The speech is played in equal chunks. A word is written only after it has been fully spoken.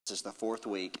This is the fourth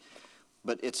week,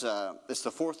 but it's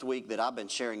the fourth week that I've been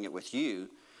sharing it with you,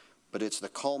 but it's the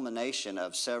culmination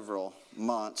of several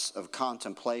months of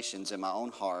contemplations in my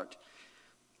own heart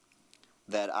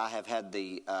that I have had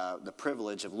the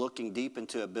privilege of looking deep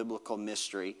into a biblical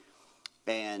mystery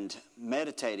and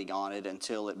meditating on it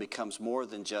until it becomes more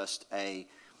than just a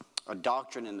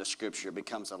doctrine in the Scripture. It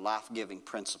becomes a life-giving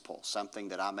principle, something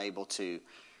that I'm able to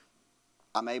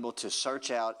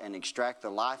search out and extract the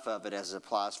life of it as it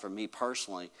applies for me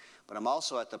personally. But I'm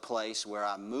also at the place where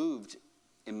I'm moved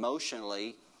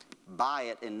emotionally by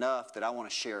it enough that I want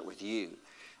to share it with you.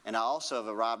 And I also have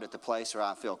arrived at the place where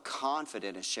I feel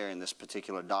confident in sharing this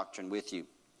particular doctrine with you.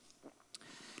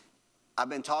 I've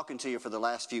been talking to you for the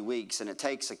last few weeks, and it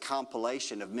takes a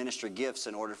compilation of ministry gifts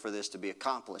in order for this to be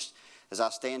accomplished. As I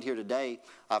stand here today,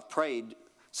 I've prayed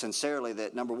sincerely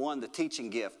that, number one, the teaching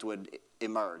gift would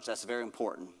emerge. That's very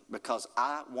important because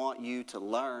I want you to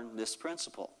learn this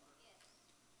principle.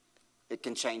 It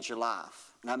can change your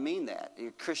life. And I mean that.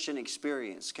 Your Christian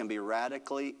experience can be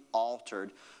radically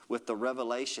altered with the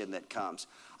revelation that comes.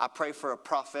 I pray for a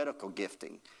prophetical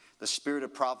gifting. The spirit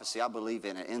of prophecy, I believe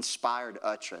in it. Inspired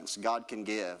utterance God can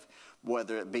give,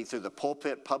 whether it be through the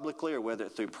pulpit publicly or whether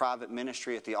it's through private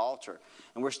ministry at the altar.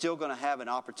 And we're still going to have an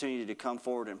opportunity to come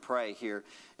forward and pray here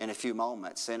in a few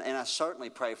moments. And I certainly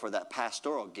pray for that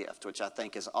pastoral gift, which I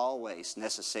think is always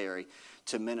necessary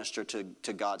to minister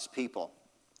to God's people.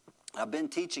 I've been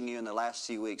teaching you in the last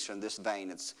few weeks from this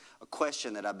vein. It's a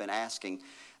question that I've been asking.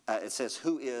 It says,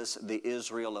 who is the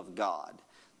Israel of God?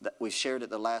 We shared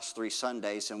it the last 3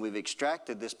 Sundays, and we've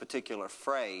extracted this particular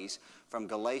phrase from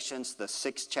Galatians, the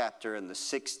 6th chapter and the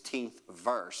 16th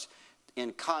verse.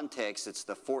 In context, it's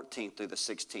the 14th through the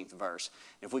 16th verse.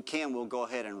 If we can, we'll go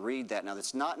ahead and read that. Now,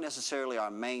 that's not necessarily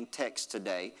our main text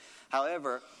today.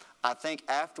 However, I think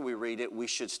after we read it, we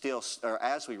should still, or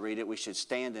as we read it, we should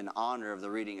stand in honor of the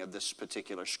reading of this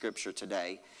particular scripture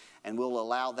today. And we'll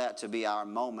allow that to be our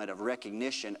moment of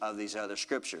recognition of these other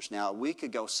scriptures. Now, a week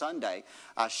ago Sunday,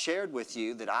 I shared with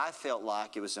you that I felt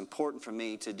like it was important for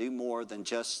me to do more than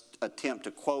just attempt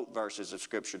to quote verses of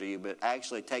scripture to you, but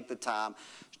actually take the time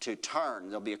to turn.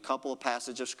 There'll be a couple of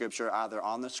passages of scripture either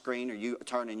on the screen or you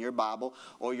turn in your Bible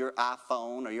or your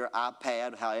iPhone or your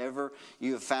iPad, however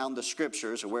you have found the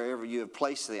scriptures or wherever you have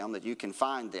placed them that you can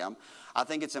find them. I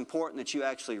think it's important that you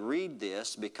actually read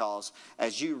this because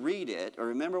as you read it, or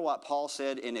remember what Paul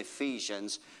said in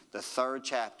Ephesians, the 3rd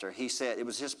chapter. He said, it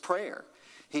was his prayer.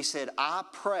 He said, I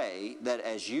pray that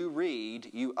as you read,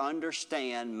 you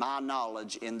understand my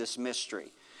knowledge in this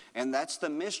mystery. And that's the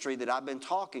mystery that I've been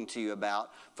talking to you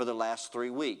about for the last 3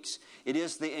 weeks. It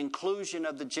is the inclusion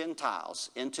of the Gentiles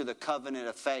into the covenant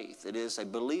of faith. It is a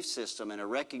belief system and a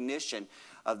recognition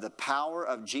of the power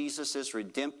of Jesus'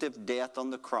 redemptive death on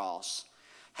the cross.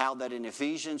 How that in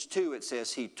Ephesians 2 it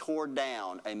says he tore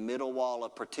down a middle wall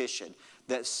of partition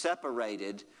that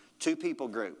separated 2 people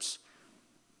groups.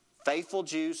 Faithful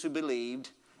Jews who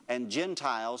believed and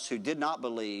Gentiles who did not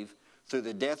believe. Through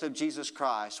the death of Jesus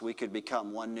Christ, we could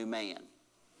become one new man.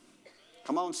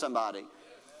 Come on, somebody.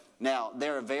 Now,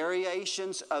 there are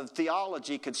variations of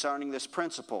theology concerning this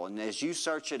principle. And as you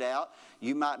search it out,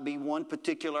 you might be one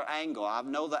particular angle. I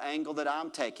know the angle that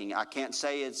I'm taking. I can't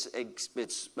say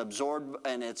it's absorbed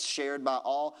and it's shared by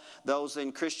all those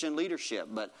in Christian leadership,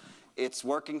 but it's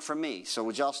working for me. So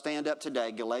would y'all stand up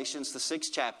today? Galatians, the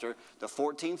 6th chapter, the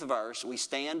 14th verse. We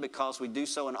stand because we do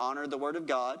so in honor of the Word of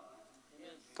God.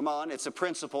 Come on, it's a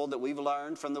principle that we've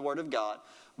learned from the Word of God.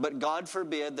 But God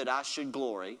forbid that I should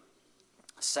glory,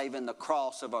 save in the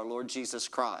cross of our Lord Jesus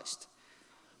Christ,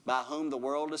 by whom the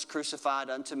world is crucified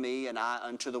unto me, and I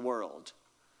unto the world.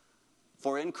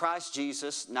 For in Christ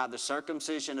Jesus neither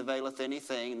circumcision availeth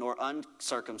anything, nor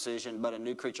uncircumcision, but a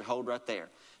new creature. Hold right there.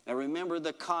 Now remember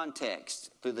the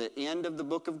context. Through the end of the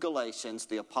book of Galatians,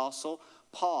 the Apostle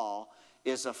Paul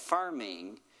is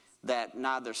affirming that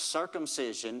neither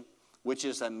circumcision, which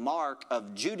is a mark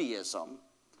of Judaism,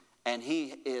 and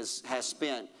he has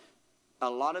spent a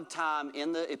lot of time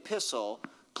in the epistle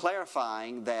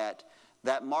clarifying that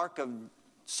that mark of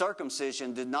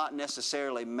circumcision did not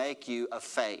necessarily make you of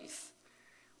faith.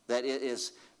 That it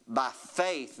is by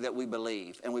faith that we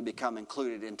believe and we become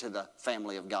included into the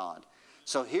family of God.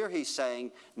 So here he's saying,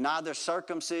 neither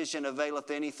circumcision availeth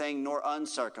anything nor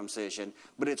uncircumcision,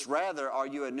 but it's rather, are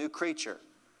you a new creature?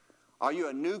 Are you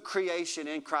a new creation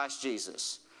in Christ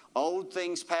Jesus? Old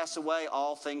things pass away,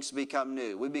 all things become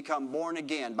new. We become born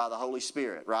again by the Holy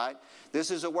Spirit, right?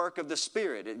 This is a work of the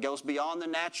Spirit. It goes beyond the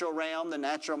natural realm, the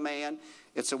natural man.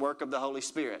 It's a work of the Holy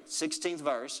Spirit. 16th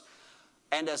verse.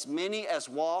 And as many as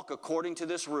walk according to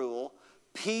this rule,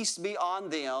 peace be on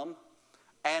them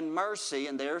and mercy,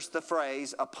 and there's the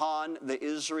phrase, upon the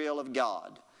Israel of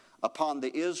God. Upon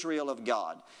the Israel of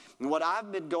God. And what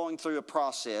I've been going through a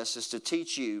process is to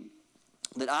teach you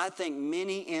that I think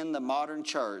many in the modern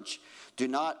church do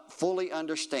not fully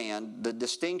understand the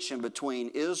distinction between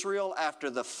Israel after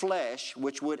the flesh,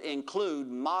 which would include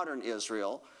modern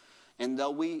Israel. And though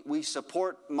we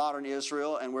support modern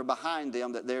Israel and we're behind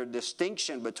them, that there's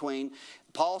distinction between,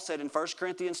 Paul said in 1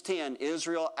 Corinthians 10,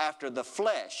 Israel after the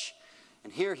flesh.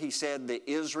 And here he said the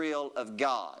Israel of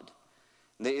God.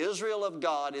 The Israel of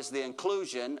God is the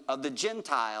inclusion of the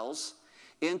Gentiles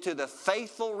into the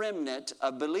faithful remnant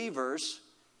of believers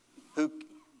who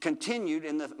continued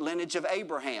in the lineage of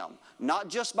Abraham. Not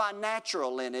just by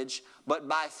natural lineage, but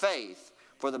by faith.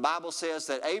 For the Bible says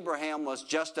that Abraham was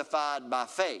justified by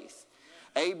faith.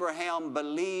 Abraham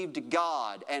believed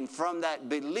God, and from that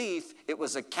belief it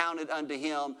was accounted unto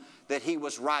him that he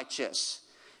was righteous.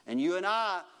 And you and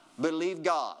I believe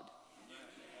God.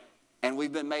 And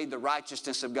we've been made the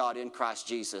righteousness of God in Christ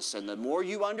Jesus. And the more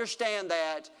you understand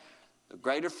that, the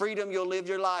greater freedom you'll live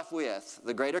your life with.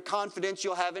 The greater confidence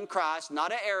you'll have in Christ.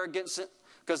 Not an arrogance,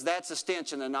 because that's a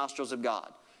stench in the nostrils of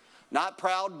God. Not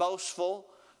proud, boastful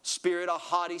spirit, a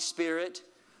haughty spirit,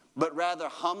 but rather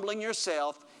humbling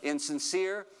yourself in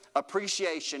sincere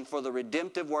appreciation for the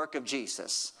redemptive work of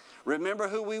Jesus. Remember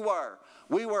who we were.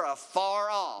 We were afar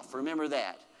off. Remember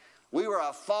that. We were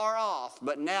afar off,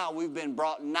 but now we've been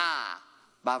brought nigh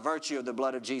by virtue of the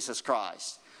blood of Jesus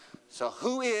Christ. So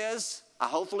who is,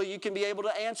 hopefully you can be able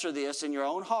to answer this in your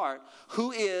own heart,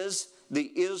 who is the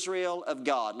Israel of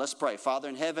God? Let's pray. Father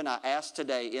in heaven, I ask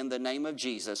today in the name of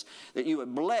Jesus that you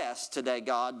would bless today,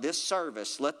 God, this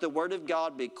service. Let the word of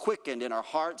God be quickened in our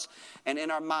hearts and in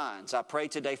our minds. I pray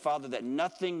today, Father, that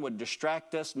nothing would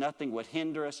distract us, nothing would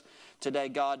hinder us. Today,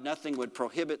 God, nothing would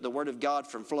prohibit the word of God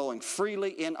from flowing freely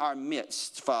in our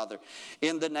midst, Father,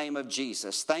 in the name of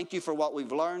Jesus. Thank you for what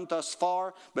we've learned thus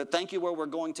far, but thank you where we're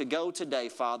going to go today,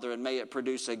 Father, and may it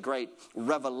produce a great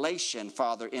revelation,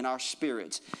 Father, in our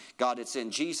spirits. God, it's in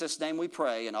Jesus' name we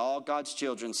pray, and all God's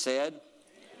children said,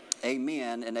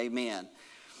 amen and amen.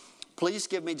 Please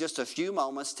give me just a few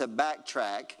moments to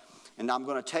backtrack. And I'm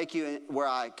going to take you where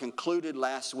I concluded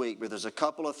last week, but there's a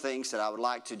couple of things that I would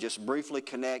like to just briefly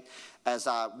connect as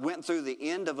I went through the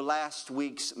end of last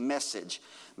week's message.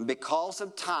 Because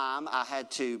of time, I had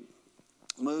to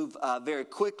move very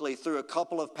quickly through a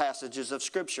couple of passages of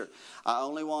Scripture. I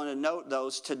only want to note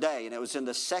those today. And it was in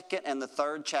the second and the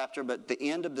third chapter, but the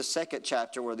end of the second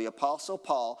chapter where the Apostle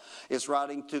Paul is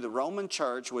writing to the Roman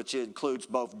church, which includes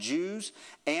both Jews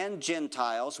and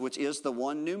Gentiles, which is the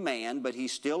one new man, but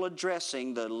he's still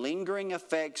addressing the lingering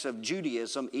effects of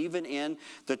Judaism even in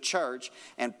the church.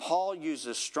 And Paul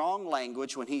uses strong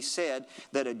language when he said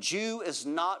that a Jew is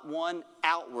not one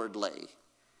outwardly.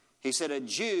 He said a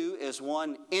Jew is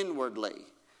one inwardly.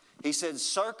 He said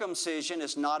circumcision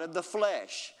is not of the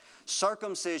flesh.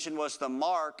 Circumcision was the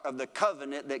mark of the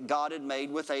covenant that God had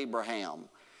made with Abraham.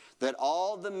 That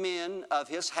all the men of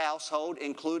his household,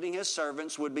 including his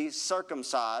servants, would be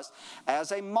circumcised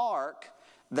as a mark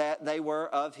that they were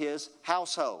of his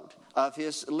household, of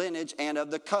his lineage, and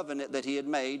of the covenant that he had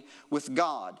made with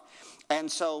God. And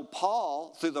so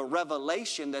Paul, through the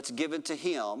revelation that's given to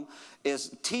him,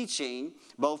 is teaching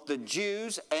both the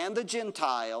Jews and the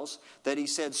Gentiles that he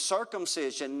said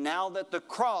circumcision, now that the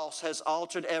cross has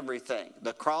altered everything.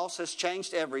 The cross has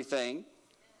changed everything.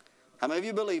 How many of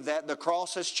you believe that? The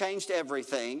cross has changed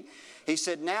everything. He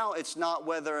said now it's not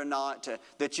whether or not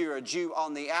that you're a Jew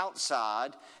on the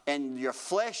outside and your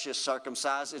flesh is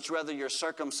circumcised. It's whether you're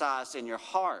circumcised in your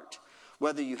heart,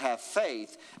 whether you have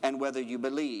faith and whether you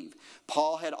believe.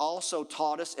 Paul had also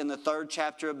taught us in the third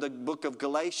chapter of the book of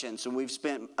Galatians, and we've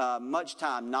spent much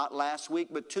time, not last week,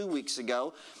 but 2 weeks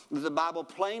ago, the Bible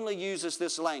plainly uses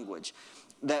this language.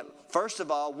 That, first of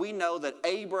all, we know that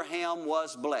Abraham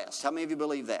was blessed. How many of you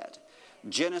believe that?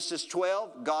 Genesis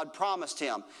 12, God promised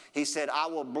him. He said, I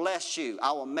will bless you.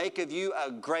 I will make of you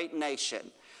a great nation.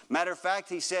 Matter of fact,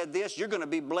 he said this, you're going to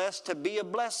be blessed to be a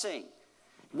blessing.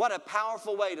 What a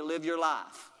powerful way to live your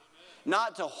life.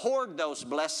 Not to hoard those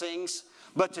blessings,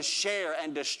 but to share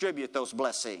and distribute those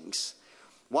blessings.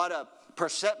 What a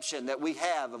perception that we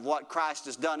have of what Christ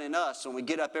has done in us when we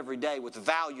get up every day with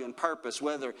value and purpose,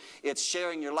 whether it's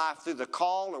sharing your life through the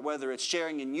call or whether it's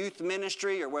sharing in youth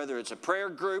ministry or whether it's a prayer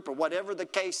group or whatever the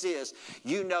case is,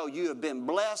 you know you have been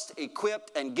blessed,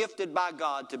 equipped, and gifted by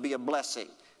God to be a blessing.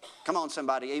 Come on,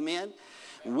 somebody, amen?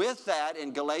 With that,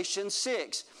 in Galatians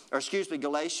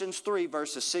 3,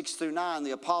 verses 6 through 9,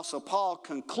 the Apostle Paul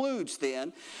concludes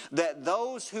then that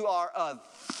those who are of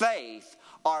faith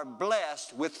are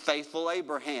blessed with faithful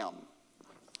Abraham.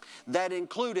 that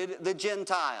included the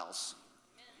Gentiles.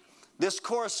 This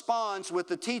corresponds with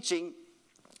the teaching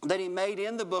that he made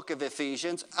in the book of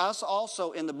Ephesians, us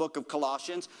also in the book of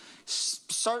Colossians,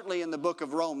 certainly in the book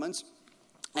of Romans,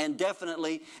 and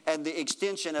definitely at the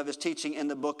extension of his teaching in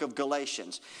the book of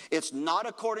Galatians. It's not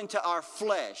according to our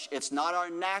flesh. It's not our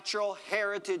natural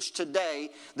heritage today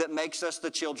that makes us the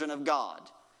children of God.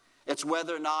 It's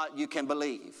whether or not you can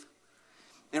believe.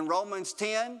 In Romans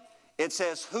 10, it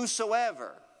says,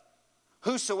 whosoever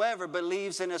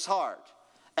believes in his heart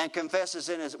and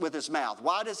confesses with his mouth.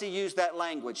 Why does he use that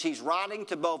language? He's writing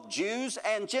to both Jews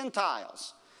and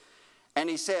Gentiles. And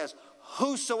he says,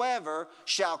 whosoever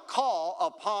shall call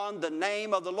upon the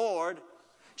name of the Lord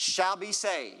shall be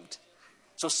saved.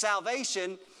 So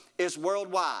salvation is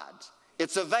worldwide.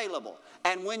 It's available.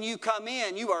 And when you come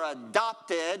in, you are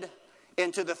adopted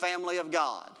into the family of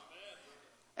God.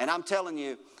 And I'm telling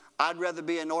you, I'd rather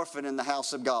be an orphan in the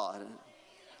house of God,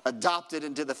 adopted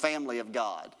into the family of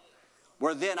God,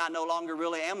 where then I no longer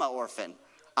really am an orphan.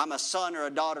 I'm a son or a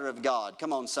daughter of God.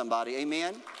 Come on, somebody.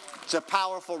 Amen? It's a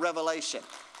powerful revelation.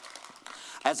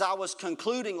 As I was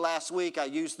concluding last week, I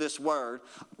used this word,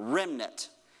 remnant.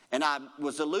 And I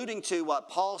was alluding to what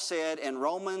Paul said in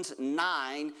Romans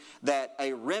 9, that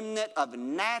a remnant of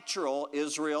natural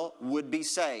Israel would be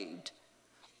saved.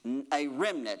 A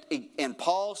remnant. In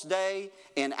Paul's day,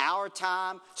 in our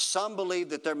time, some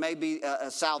believe that there may be a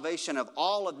salvation of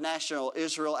all of national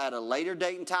Israel at a later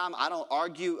date and time. I don't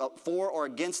argue for or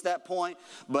against that point,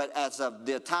 but as of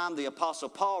the time the Apostle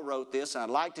Paul wrote this, and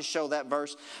I'd like to show that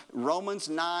verse, Romans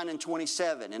 9 and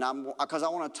 27, because I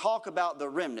want to talk about the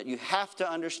remnant. You have to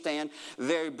understand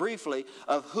very briefly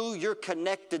of who you're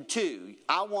connected to.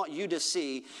 I want you to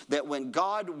see that when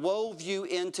God wove you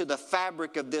into the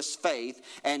fabric of this faith,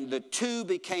 and the two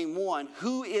became one,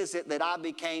 who is it that I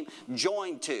became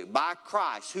joined to? By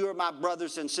Christ. Who are my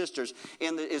brothers and sisters?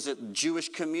 Is it the Jewish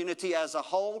community as a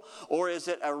whole, or is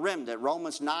it a remnant?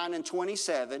 Romans 9 and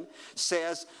 27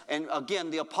 says, and again,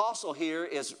 the apostle here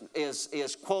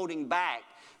is quoting back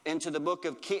into the book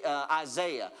of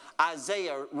Isaiah.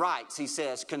 Isaiah writes, he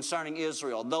says, concerning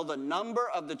Israel, though the number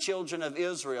of the children of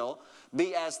Israel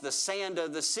be as the sand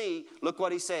of the sea, look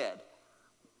what he said.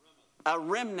 A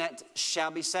remnant shall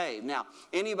be saved. Now,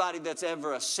 anybody that's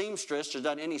ever a seamstress or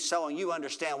done any sewing, you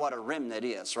understand what a remnant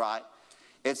is, right?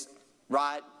 It's,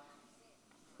 right?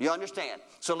 You understand?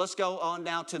 So let's go on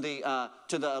down to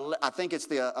I think it's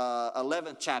the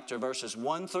 11th chapter, verses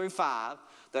 1 through 5.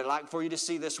 That I'd like for you to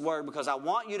see this word, because I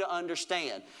want you to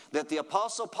understand that the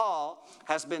Apostle Paul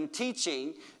has been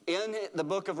teaching in the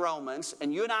book of Romans,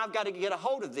 and you and I have got to get a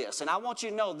hold of this. And I want you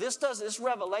to know this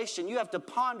revelation, you have to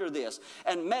ponder this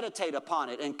and meditate upon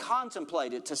it and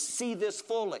contemplate it to see this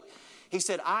fully. He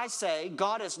said, I say,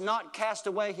 God has not cast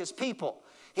away his people.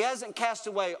 He hasn't cast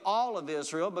away all of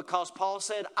Israel, because Paul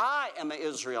said, I am an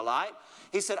Israelite.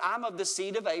 He said, I'm of the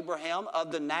seed of Abraham,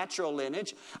 of the natural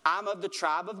lineage. I'm of the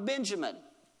tribe of Benjamin.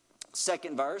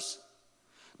 Second verse,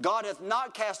 God hath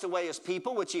not cast away his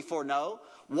people, which ye foreknow.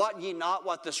 Wot ye not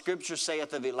what the scripture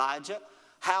saith of Elijah,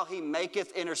 how he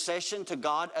maketh intercession to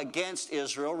God against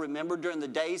Israel? Remember during the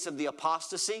days of the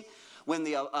apostasy, when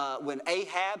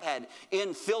Ahab had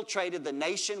infiltrated the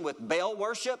nation with Baal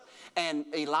worship, and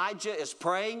Elijah is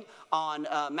praying on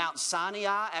Mount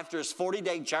Sinai after his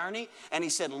 40-day journey, and he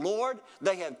said, Lord,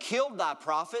 they have killed thy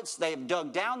prophets, they have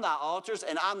dug down thy altars,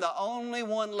 and I'm the only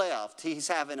one left. He's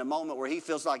having a moment where he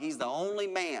feels like he's the only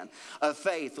man of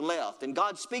faith left. And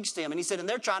God speaks to him, and he said, and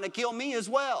they're trying to kill me as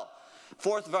well.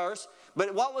 Fourth verse,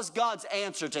 but what was God's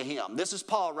answer to him? This is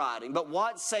Paul writing. But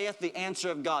what saith the answer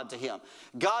of God to him?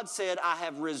 God said, I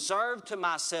have reserved to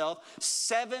myself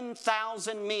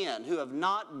 7,000 men who have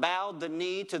not bowed the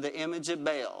knee to the image of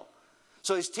Baal.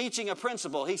 So he's teaching a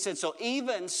principle. He said, so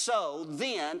even so,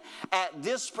 then, at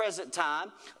this present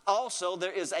time, also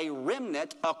there is a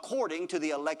remnant according to the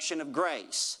election of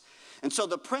grace. And so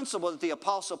the principle that the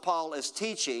Apostle Paul is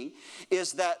teaching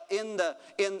is that in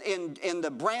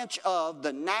the branch of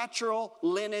the natural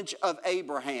lineage of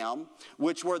Abraham,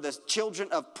 which were the children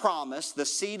of promise, the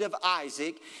seed of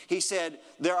Isaac, he said,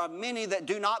 there are many that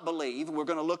do not believe. We're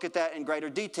going to look at that in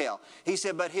greater detail. He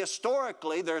said, but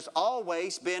historically, there's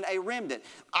always been a remnant.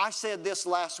 I said this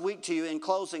last week to you in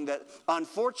closing, that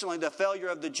unfortunately the failure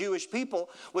of the Jewish people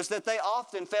was that they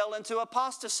often fell into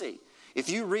apostasy. If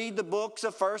you read the books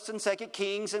of 1st and 2nd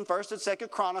Kings and 1st and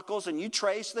 2nd Chronicles, and you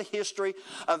trace the history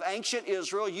of ancient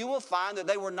Israel, you will find that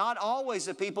they were not always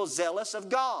a people zealous of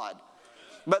God,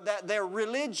 but that their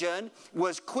religion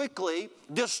was quickly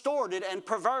distorted and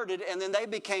perverted, and then they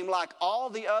became like all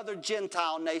the other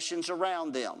Gentile nations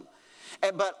around them.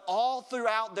 But all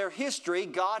throughout their history,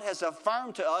 God has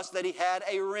affirmed to us that he had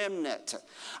a remnant.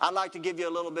 I'd like to give you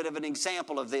a little bit of an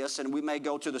example of this, and we may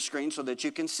go to the screen so that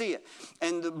you can see it.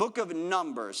 In the book of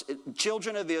Numbers,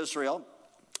 children of Israel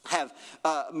have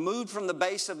moved from the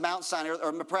base of Mount Sinai,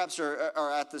 or perhaps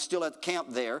are still at the camp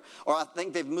there, or I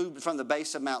think they've moved from the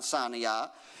base of Mount Sinai,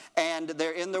 and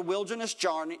they're in their wilderness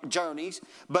journeys,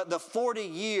 but the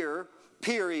 40-year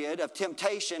period of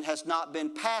temptation has not been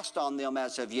passed on them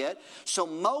as of yet. So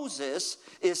Moses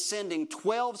is sending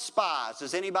 12 spies.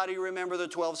 Does anybody remember the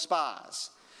 12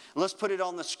 spies? Let's put it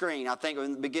on the screen. I think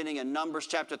in the beginning of Numbers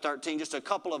chapter 13, just a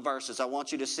couple of verses I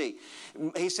want you to see.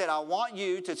 He said, I want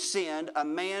you to send a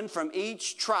man from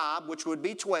each tribe, which would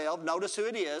be 12. Notice who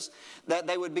it is. That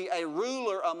they would be a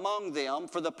ruler among them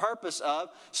for the purpose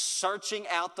of searching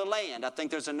out the land. I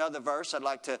think there's another verse I'd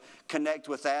like to connect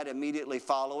with that immediately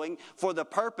following. For the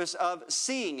purpose of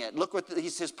seeing it. Look what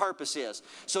his purpose is.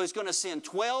 So he's going to send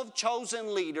 12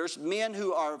 chosen leaders, men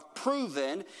who are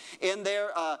proven in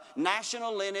their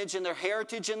national lineage, in their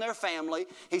heritage, in their family.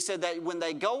 He said that when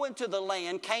they go into the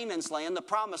land, Canaan's land, the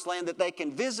promised land, that they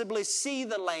can visibly see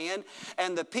the land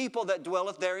and the people that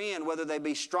dwelleth therein, whether they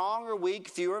be strong or weak,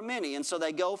 few or many. And so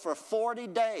they go for 40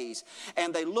 days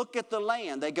and they look at the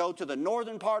land. They go to the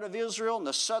northern part of Israel and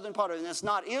the southern part of it. And it's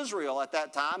not Israel at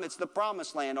that time. It's the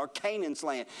promised land, or Canaan's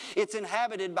land. It's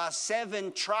inhabited by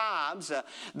 7 tribes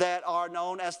that are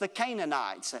known as the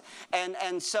Canaanites.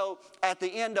 And so at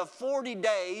the end of 40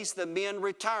 days, the men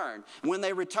return. When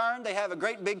they return, they have a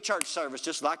great big church service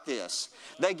just like this.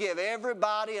 They give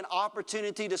everybody an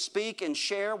opportunity to speak and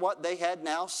share what they had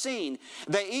now seen.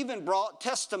 They even brought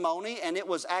testimony, and it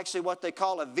was actually what they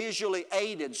call a visually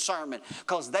aided sermon,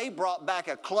 because they brought back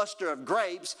a cluster of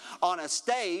grapes on a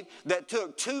stave that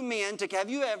took 2 men to... Have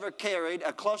you ever carried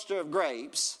a cluster of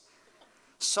grapes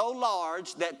so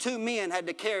large that 2 men had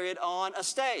to carry it on a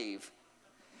stave?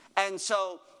 And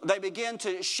so they begin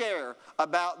to share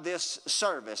about this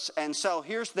service. And so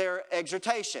here's their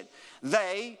exhortation.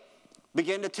 They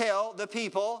begin to tell the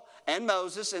people and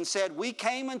Moses and said, we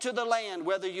came into the land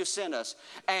whither you sent us,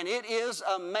 and it is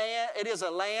a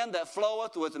land that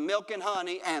floweth with milk and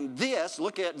honey, and this,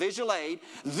 look at visual aid,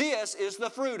 this is the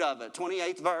fruit of it.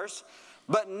 28th verse.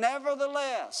 But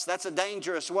nevertheless, that's a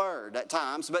dangerous word at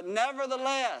times, but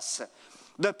nevertheless,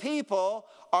 the people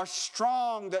are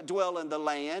strong that dwell in the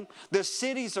land. The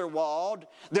cities are walled.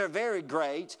 They're very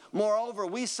great. Moreover,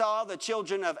 we saw the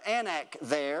children of Anak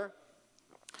there.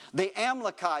 The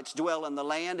Amalekites dwell in the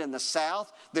land in the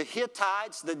south. The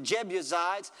Hittites, the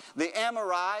Jebusites, the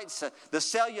Amorites,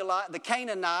 the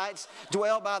Canaanites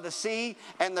dwell by the sea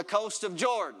and the coast of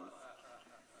Jordan.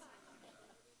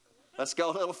 Let's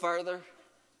go a little further.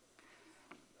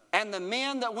 And the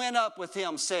men that went up with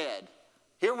him said...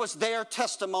 Here was their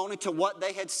testimony to what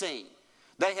they had seen.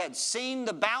 They had seen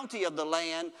the bounty of the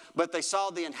land, but they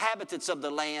saw the inhabitants of the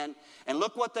land. And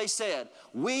look what they said.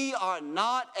 We are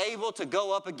not able to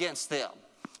go up against them.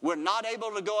 We're not able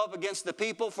to go up against the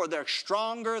people, for they're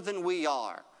stronger than we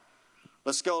are.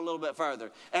 Let's go a little bit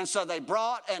further. And so they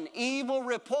brought an evil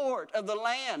report of the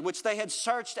land which they had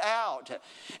searched out.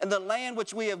 And the land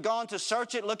which we have gone to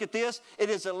search it, look at this.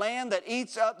 It is a land that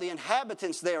eats up the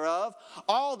inhabitants thereof.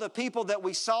 All the people that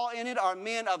we saw in it are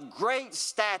men of great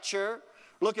stature.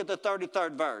 Look at the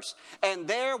 33rd verse. And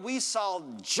there we saw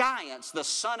giants, the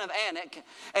son of Anak.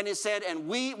 And it said, and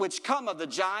we which come of the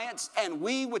giants, and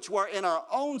we which were in our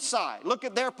own sight. Look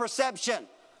at their perception.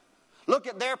 Look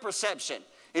at their perception.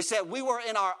 He said, we were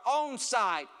in our own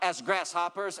sight as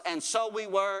grasshoppers, and so we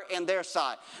were in their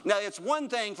sight. Now, it's one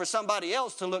thing for somebody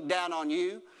else to look down on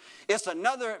you. It's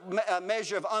another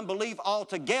measure of unbelief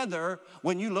altogether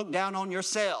when you look down on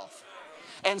yourself.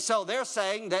 And so they're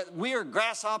saying that we're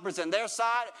grasshoppers in their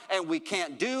sight, and we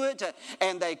can't do it.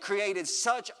 And they created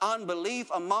such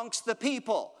unbelief amongst the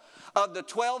people of the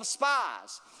 12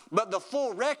 spies. But the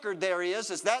full record there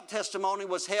is that testimony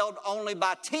was held only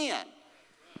by 10.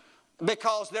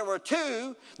 Because there were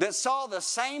 2 that saw the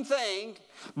same thing,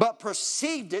 but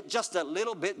perceived it just a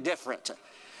little bit different.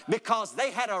 Because they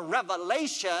had a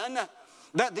revelation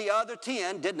that the other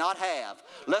 10 did not have.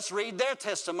 Let's read their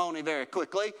testimony very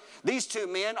quickly. These 2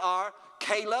 men are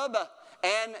Caleb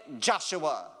and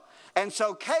Joshua. And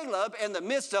so Caleb, in the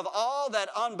midst of all that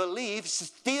unbelief,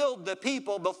 stilled the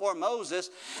people before Moses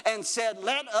and said,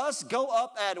 let us go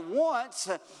up at once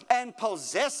and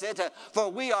possess it, for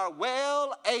we are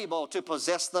well able to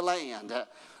possess the land.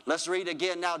 Let's read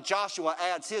again. Now Joshua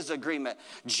adds his agreement.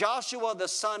 Joshua the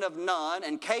son of Nun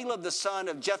and Caleb the son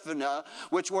of Jephunneh,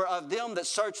 which were of them that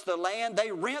searched the land,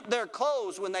 they rent their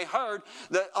clothes when they heard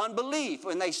the unbelief,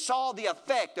 when they saw the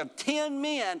effect of 10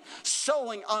 men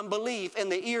sowing unbelief in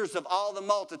the ears of all the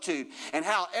multitude, and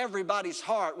how everybody's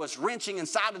heart was wrenching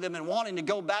inside of them and wanting to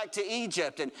go back to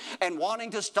Egypt and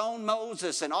wanting to stone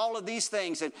Moses and all of these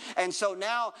things. And so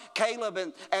now Caleb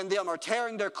and them are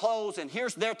tearing their clothes, and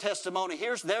here's their testimony.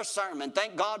 Here's their sermon.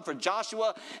 Thank God for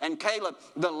Joshua and Caleb.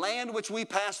 The land which we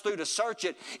passed through to search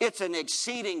it, it's an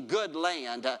exceeding good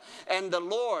land. And the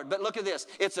Lord, but look at this,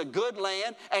 it's a good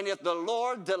land, and if the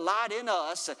Lord delight in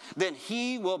us, then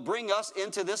he will bring us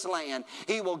into this land.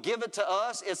 He will give it to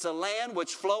us. It's a land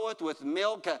which floweth with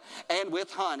milk and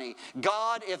with honey.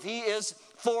 God, if he is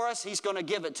for us, he's going to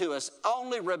give it to us.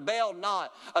 Only rebel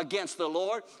not against the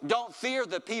Lord. Don't fear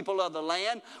the people of the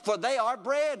land, for they are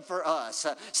bread for us.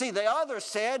 See, the others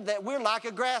said that we're like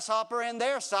a grasshopper in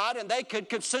their sight and they could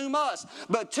consume us.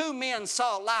 But two men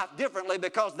saw life differently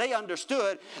because they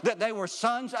understood that they were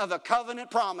sons of a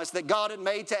covenant promise that God had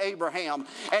made to Abraham.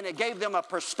 And it gave them a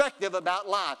perspective about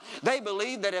life. They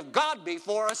believed that if God be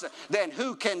for us, then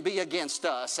who can be against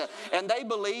us? And they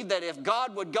believed that if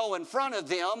God would go in front of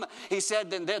them, he said,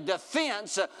 then the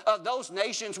defense of those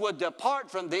nations would depart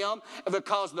from them,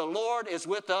 because the Lord is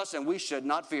with us and we should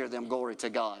not fear them. Glory to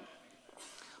God.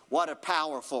 What a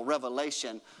powerful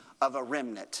revelation of a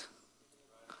remnant.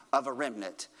 Of a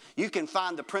remnant. You can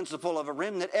find the principle of a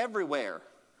remnant everywhere.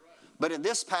 But in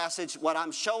this passage, what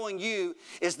I'm showing you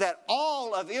is that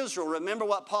all of Israel, remember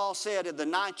what Paul said in the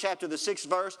 9th chapter, the 6th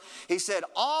verse? He said,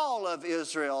 all of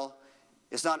Israel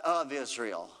is not of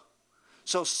Israel.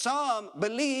 So some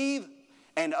believe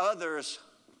and others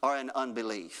are in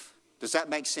unbelief. Does that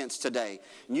make sense today?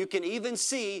 And you can even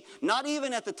see, not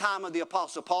even at the time of the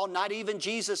Apostle Paul, not even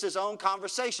Jesus' own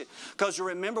conversation. Because you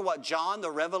remember what John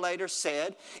the Revelator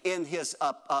said in his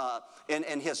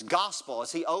gospel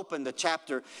as he opened the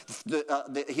chapter,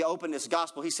 he opened his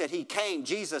gospel. He said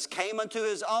Jesus came unto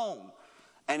his own,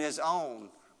 and his own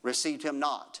received him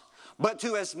not. But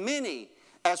to as many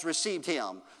as received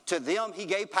him, to them he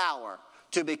gave power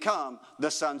to become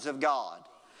the sons of God.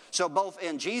 So both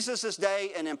in Jesus'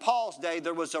 day and in Paul's day,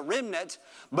 there was a remnant,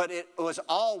 but it was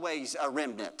always a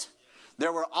remnant.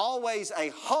 There were always a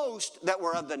host that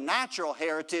were of the natural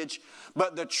heritage,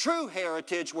 but the true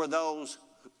heritage were those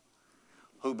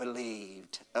who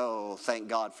believed. Oh, thank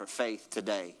God for faith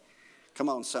today. Come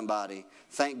on, somebody.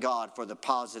 Thank God for the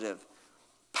positive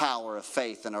power of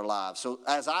faith in our lives. So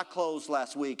as I closed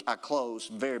last week, I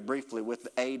closed very briefly with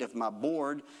the aid of my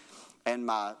board, and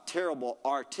my terrible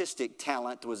artistic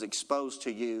talent was exposed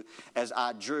to you as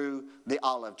I drew the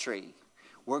olive tree.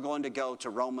 We're going to go to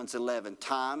Romans 11.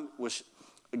 Time was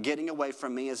getting away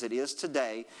from me as it is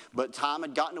today, but time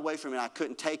had gotten away from me and I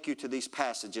couldn't take you to these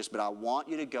passages, but I want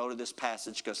you to go to this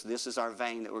passage because this is our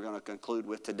vein that we're going to conclude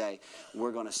with today.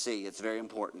 We're going to see. It's very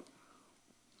important.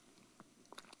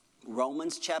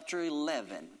 Romans chapter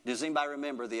 11. Does anybody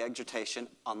remember the exhortation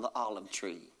on the olive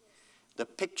tree? The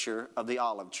picture of the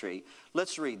olive tree.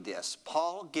 Let's read this.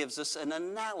 Paul gives us an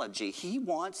analogy. He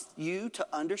wants you to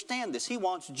understand this. He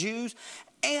wants Jews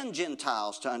and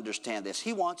Gentiles to understand this.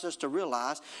 He wants us to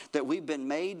realize that we've been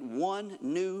made one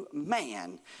new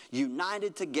man,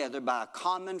 united together by a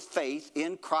common faith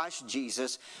in Christ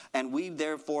Jesus, and we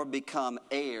therefore become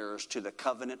heirs to the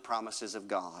covenant promises of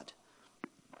God.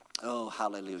 Oh,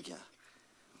 hallelujah.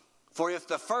 For if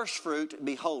the first fruit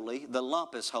be holy, the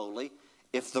lump is holy.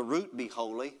 If the root be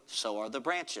holy, so are the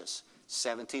branches.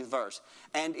 17th verse.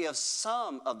 And if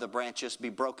some of the branches be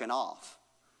broken off.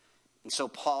 And so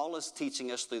Paul is teaching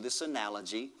us through this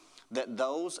analogy that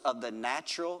those of the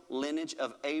natural lineage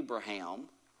of Abraham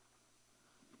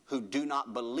who do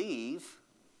not believe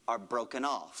are broken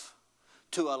off.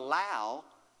 To allow,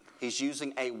 he's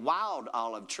using a wild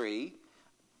olive tree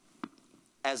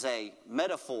as a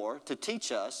metaphor to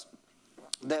teach us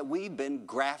that we've been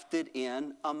grafted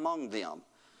in among them.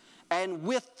 And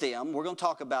with them, we're going to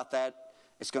talk about that.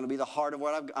 It's going to be the heart of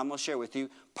what I'm going to share with you.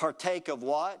 Partake of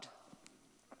what?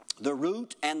 The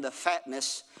root and the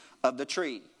fatness of the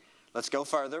tree. Let's go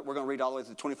further. We're going to read all the way to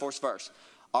the 24th verse.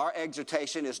 Our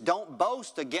exhortation is don't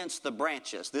boast against the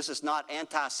branches. This is not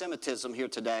anti-Semitism here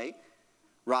today,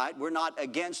 right? We're not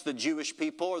against the Jewish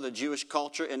people or the Jewish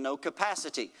culture in no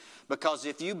capacity. Because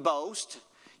if you boast,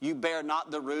 you bear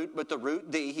not the root, but the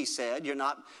root thee, he said. You're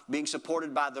not being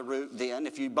supported by the root then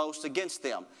if you boast against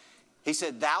them. He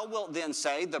said, thou wilt then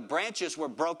say, the branches were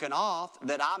broken off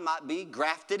that I might be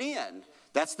grafted in.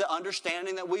 That's the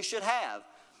understanding that we should have.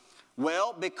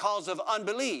 Well, because of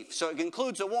unbelief. So it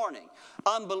includes a warning.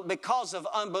 Because of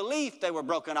unbelief they were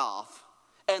broken off.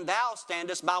 And thou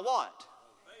standest by what?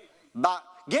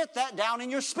 Get that down in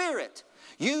your spirit.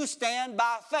 You stand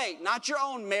by faith. Not your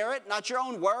own merit, not your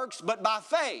own works, but by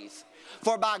faith.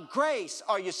 For by grace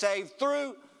are you saved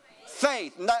through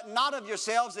faith. Not of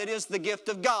yourselves, it is the gift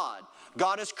of God.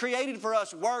 God has created for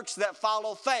us works that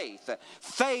follow faith.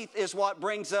 Faith is what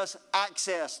brings us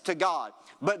access to God.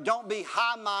 But don't be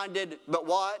high-minded, but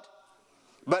what?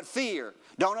 But fear.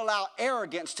 Don't allow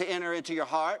arrogance to enter into your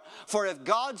heart. For if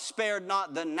God spared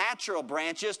not the natural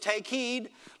branches, take heed,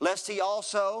 lest he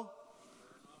also...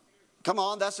 Come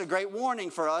on, that's a great warning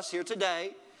for us here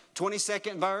today.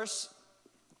 22nd verse.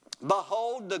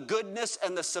 Behold the goodness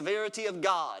and the severity of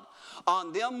God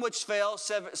on them which fell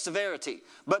severity.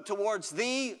 But towards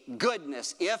thee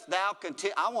goodness, if thou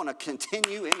continue. I want to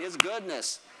continue in his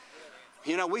goodness.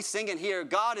 You know, we sing in here,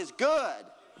 God is good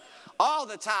all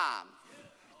the time.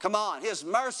 Come on, his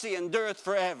mercy endureth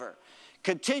forever.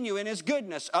 Continue in his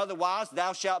goodness, otherwise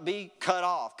thou shalt be cut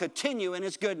off. Continue in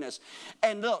his goodness.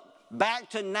 And look, back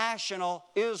to national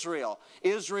Israel,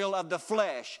 Israel of the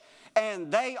flesh.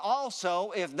 And they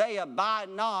also, if they abide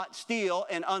not still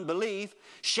in unbelief,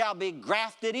 shall be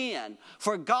grafted in.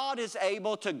 For God is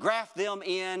able to graft them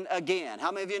in again.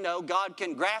 How many of you know God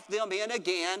can graft them in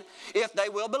again if they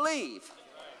will believe?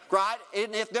 Right?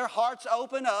 And if their hearts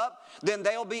open up, then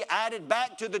they'll be added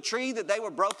back to the tree that they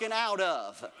were broken out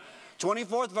of.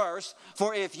 24th verse.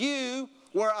 For if you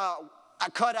were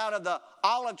cut out of the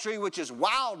olive tree which is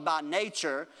wild by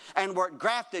nature, and were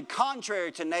grafted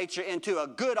contrary to nature into a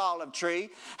good olive tree,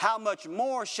 how much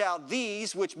more shall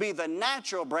these which be the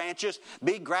natural branches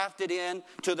be grafted in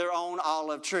to their own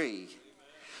olive tree?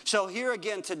 So here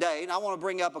again today, and I want to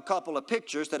bring up a couple of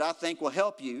pictures that I think will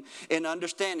help you in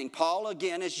understanding. Paul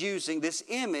again is using this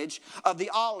image of the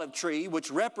olive tree,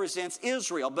 which represents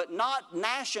Israel, but not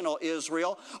national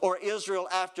Israel or Israel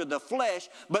after the flesh,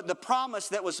 but the promise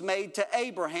that was made to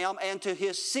Abraham and to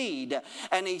his seed.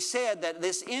 And he said that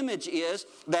this image is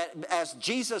that as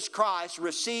Jesus Christ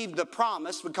received the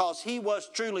promise, because he was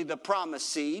truly the promised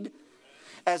seed,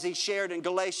 as he shared in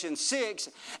Galatians 6,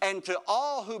 and to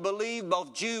all who believe,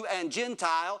 both Jew and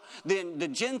Gentile, then the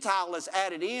Gentile is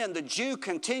added in. The Jew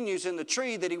continues in the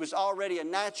tree that he was already a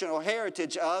national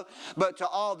heritage of, but to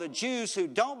all the Jews who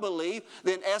don't believe,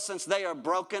 then in essence they are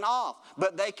broken off.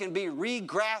 But they can be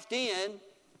regrafted in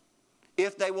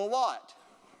if they will what?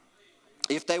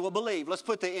 If they will believe. Let's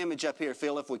put the image up here,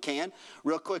 Phil, if we can,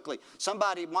 real quickly.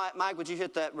 Somebody, Mike, would you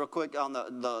hit that real quick on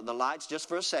the lights just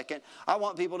for a second? I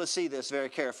want people to see this very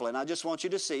carefully, and I just want you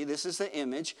to see this is the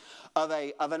image of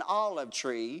an olive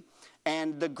tree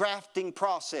and the grafting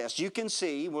process. You can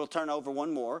see, we'll turn over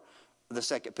one more, the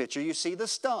second picture. You see the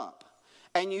stump,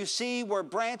 and you see where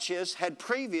branches had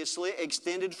previously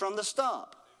extended from the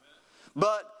stump.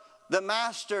 But the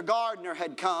master gardener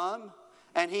had come,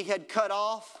 and he had cut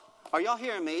off, are y'all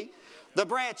hearing me? The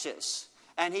branches.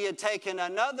 And he had taken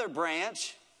another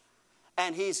branch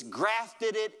and he's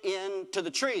grafted it into the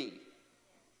tree.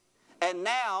 And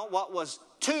now what was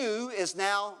two is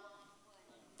now,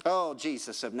 oh,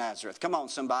 Jesus of Nazareth. Come on,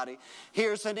 somebody.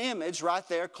 Here's an image right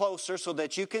there closer so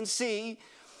that you can see,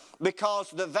 because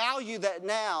the value that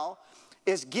now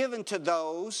is given to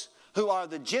those who are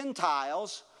the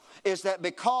Gentiles is that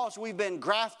because we've been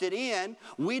grafted in,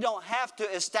 we don't have to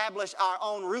establish our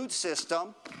own root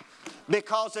system,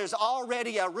 because there's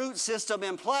already a root system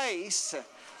in place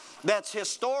that's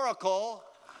historical,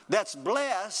 that's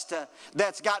blessed,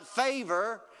 that's got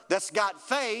favor, that's got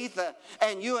faith,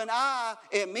 and you and I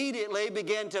immediately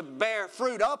begin to bear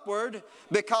fruit upward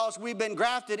because we've been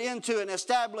grafted into an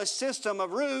established system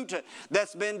of root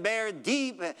that's been buried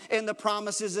deep in the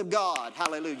promises of God.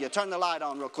 Hallelujah. Turn the light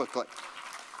on real quickly.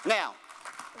 Now,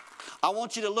 I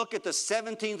want you to look at the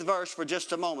 17th verse for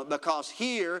just a moment, because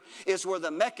here is where the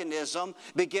mechanism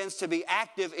begins to be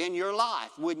active in your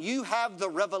life. When you have the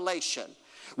revelation,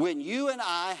 when you and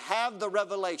I have the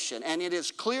revelation, and it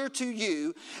is clear to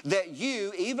you that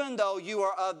you, even though you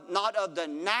are not of the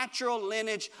natural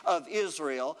lineage of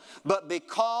Israel, but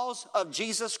because of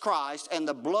Jesus Christ and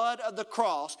the blood of the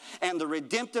cross and the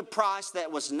redemptive price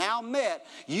that was now met,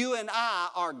 you and I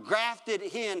are grafted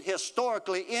in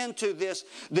historically into this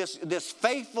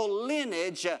faithful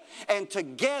lineage, and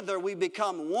together we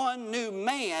become one new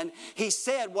man. He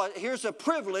said, well, here's a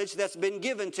privilege that's been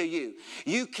given to you.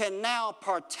 You can now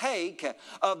partake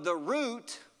of the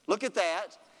root. Look at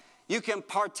that. You can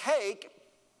partake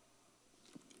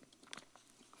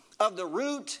of the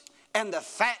root and the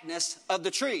fatness of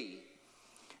the tree.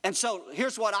 And so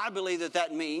here's what I believe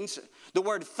that means. The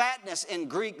word fatness in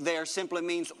Greek there simply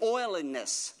means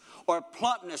oiliness, or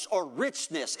plumpness, or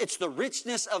richness. It's the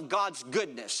richness of God's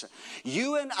goodness.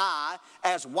 You and I,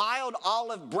 as wild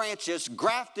olive branches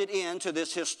grafted into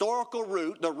this historical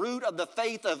root, the root of the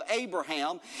faith of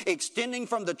Abraham, extending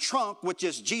from the trunk, which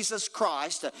is Jesus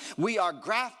Christ, we are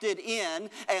grafted in,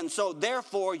 and so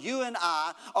therefore you and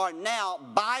I are now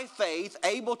by faith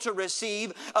able to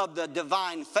receive of the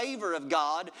divine favor of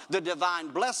God, the divine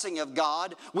blessing of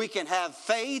God. We can have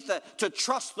faith to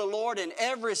trust the Lord in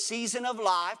every season of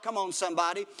life. Come on,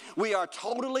 somebody. We are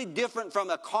totally different from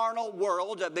a carnal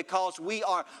world because we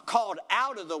are called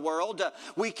out of the world.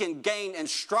 We can gain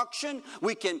instruction.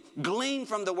 We can glean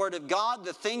from the Word of God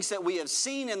the things that we have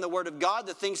seen in the Word of God,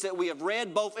 the things that we have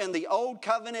read both in the Old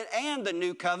Covenant and the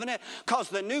New Covenant, because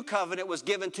the New Covenant was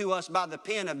given to us by the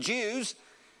pen of Jews.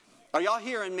 Are y'all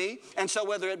hearing me? And so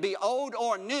whether it be old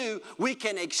or new, we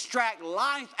can extract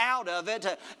life out of it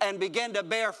and begin to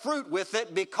bear fruit with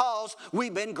it because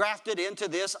we've been grafted into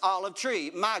this olive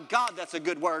tree. My God, that's a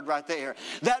good word right there.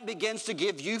 That begins to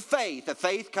give you faith. The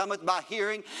faith cometh by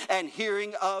hearing, and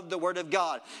hearing of the Word of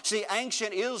God. See,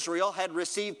 ancient Israel had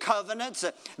received covenants.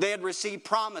 They had received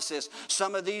promises.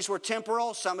 Some of these were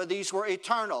temporal. Some of these were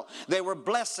eternal. They were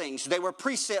blessings. They were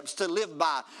precepts to live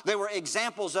by. They were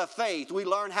examples of faith. We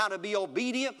learn how to be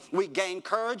obedient, we gain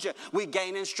courage, we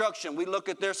gain instruction. We look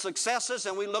at their successes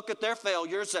and we look at their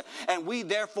failures, and we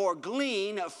therefore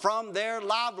glean from their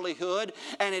livelihood,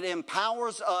 and it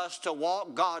empowers us to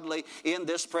walk godly in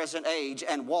this present age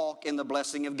and walk in the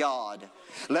blessing of God.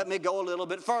 Let me go a little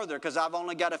bit further because I've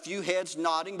only got a few heads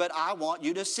nodding, but I want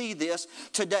you to see this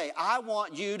today. I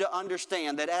want you to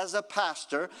understand that as a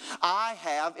pastor, I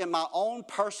have in my own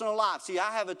personal life, see,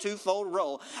 I have a twofold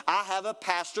role. I have a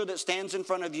pastor that stands in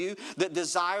front of you that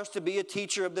desires to be a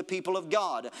teacher of the people of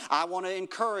God. I want to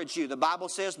encourage you. The Bible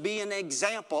says, be an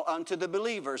example unto the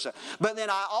believers. But then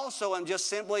I also am just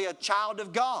simply a child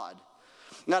of God.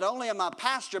 Not only am I a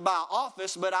pastor by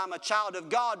office, but I'm a child of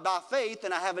God by faith,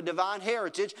 and I have a divine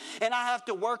heritage, and I have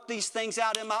to work these things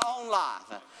out in my own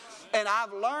life. And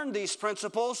I've learned these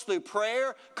principles through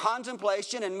prayer,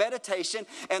 contemplation, and meditation,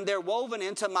 and they're woven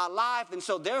into my life, and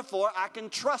so therefore I can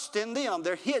trust in them.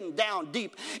 They're hidden down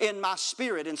deep in my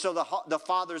spirit, and so the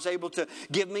Father's able to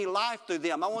give me life through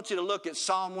them. I want you to look at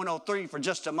Psalm 103 for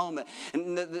just a moment,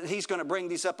 and he's going to bring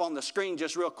these up on the screen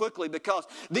just real quickly because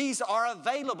these are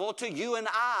available to you and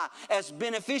I as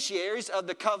beneficiaries of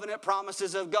the covenant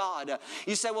promises of God.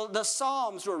 You say, well, the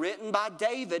Psalms were written by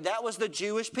David. That was the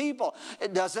Jewish people.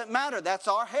 It doesn't matter. That's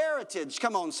our heritage.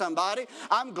 Come on, somebody.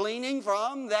 I'm gleaning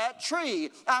from that tree.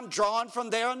 I'm drawing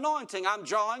from their anointing. I'm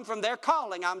drawing from their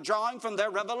calling. I'm drawing from their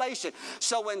revelation.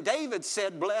 So when David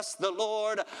said, bless the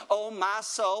Lord, oh my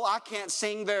soul, I can't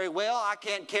sing very well. I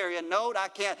can't carry a note. I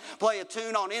can't play a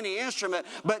tune on any instrument.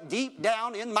 But deep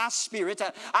down in my spirit,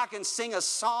 I can sing a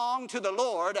song to the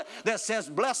Lord that says,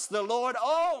 bless the Lord,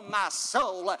 oh my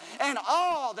soul, and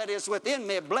all that is within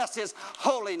me. Bless His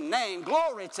holy name.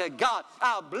 Glory to God.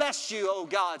 I'll bless you, O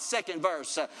God. Second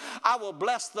verse. I will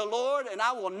bless the Lord, and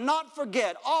I will not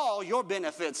forget all your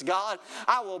benefits, God.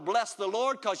 I will bless the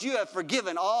Lord because you have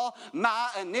forgiven all my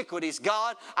iniquities,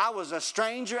 God. I was a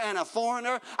stranger and a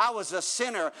foreigner. I was a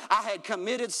sinner. I had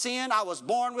committed sin. I was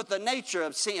born with the nature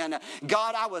of sin.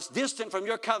 God, I was distant from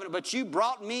your covenant, but you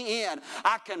brought me in.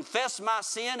 I confessed my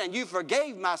sin, and you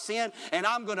forgave my sin, and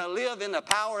I'm going to live in the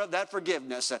power of that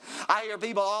forgiveness. I hear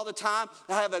people all the time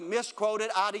have a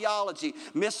misquoted ideology,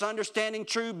 misunderstanding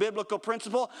true biblical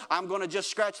principle. I'm going to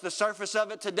just scratch the surface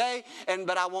of it today,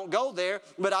 but I won't go there.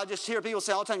 But I just hear people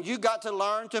say all the time, you got to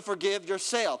learn to forgive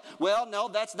yourself. Well, no,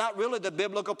 that's not really the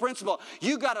biblical principle.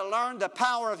 You got to learn the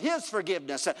power of His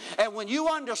forgiveness. And when you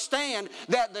understand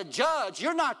that the judge,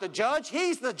 you're not the judge,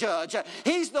 He's the judge.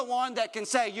 He's the one that can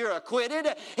say you're acquitted.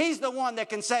 He's the one that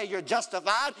can say you're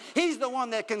justified. He's the one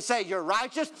that can say you're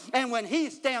righteous. And when He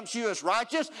stamps you as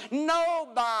righteous,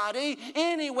 nobody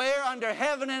anywhere under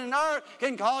heaven and earth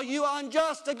can call you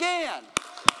unjust again.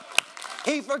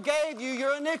 He forgave you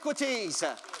your iniquities,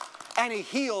 and He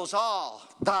heals all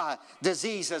thy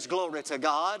diseases. Glory to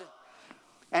God.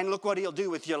 And look what He'll do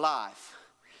with your life.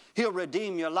 He'll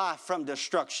redeem your life from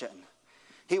destruction.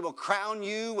 He will crown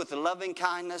you with loving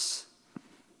kindness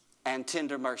and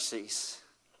tender mercies.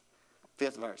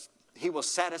 Fifth verse. He will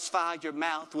satisfy your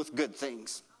mouth with good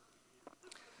things,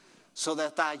 so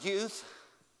that thy youth,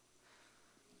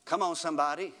 come on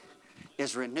somebody,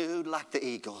 is renewed like the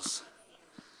eagles.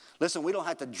 Listen, we don't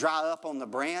have to dry up on the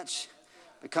branch,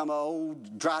 become an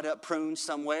old dried up prune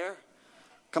somewhere.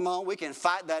 Come on, we can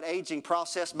fight that aging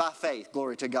process by faith.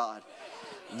 Glory to God.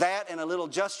 That and a little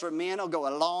Just for Men will go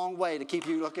a long way to keep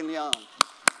you looking young.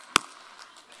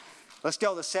 Let's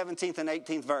go to the 17th and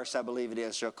 18th verse, I believe it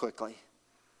is, real quickly.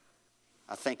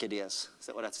 I think it is. Is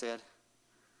that what I said?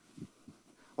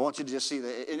 I want you to just see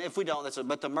that. And if we don't, that's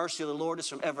but the mercy of the Lord is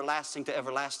from everlasting to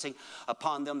everlasting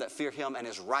upon them that fear him, and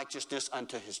his righteousness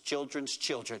unto his children's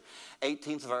children.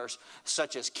 18th verse,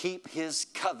 such as keep his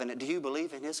covenant. Do you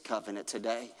believe in his covenant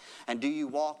today? And do you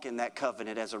walk in that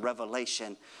covenant as a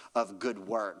revelation of good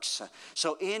works?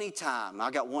 So anytime,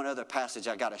 I got one other passage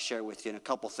I got to share with you and a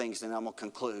couple things, then I'm going to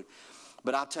conclude.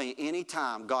 But I'll tell you,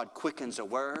 anytime God quickens a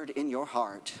word in your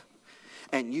heart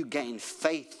and you gain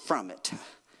faith from it,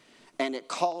 and it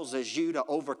causes you to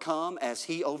overcome as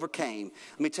he overcame.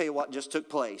 Let me tell you what just took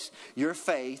place. Your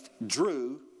faith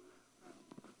drew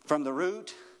from the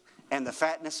root and the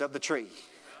fatness of the tree.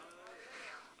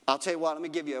 I'll tell you what,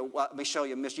 let me show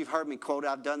you a mystery. You've heard me quote,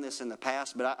 I've done this in the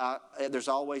past, but there's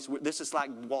always, this is like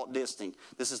Walt Disney.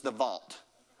 This is the vault.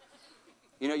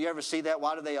 You know, you ever see that?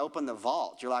 Why do they open the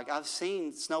vault? You're like, I've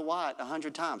seen Snow White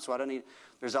 100 times, so I don't need,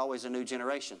 there's always a new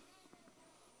generation.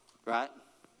 Right?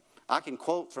 I can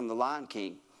quote from The Lion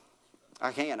King.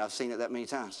 I can. I've seen it that many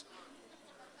times.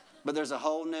 But there's a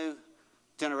whole new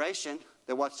generation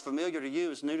that what's familiar to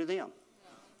you is new to them.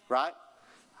 Right?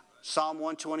 Psalm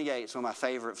 128 is one of my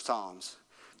favorite psalms.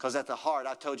 Because at the heart,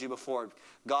 I told you before,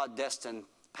 God destined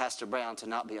Pastor Brown to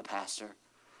not be a pastor.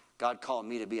 God called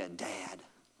me to be a dad.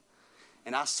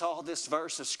 And I saw this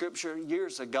verse of Scripture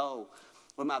years ago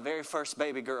with my very first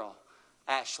baby girl,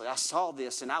 Ashley. I saw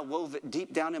this and I wove it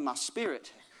deep down in my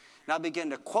spirit. And I began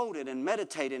to quote it and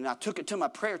meditate it, and I took it to my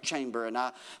prayer chamber, and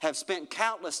I have spent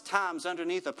countless times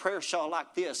underneath a prayer shawl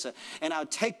like this, and I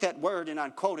would take that word and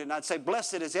I'd quote it, and I'd say,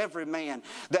 blessed is every man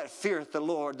that feareth the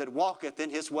Lord, that walketh in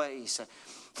his ways.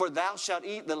 For thou shalt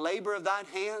eat the labor of thine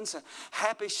hands,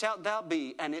 happy shalt thou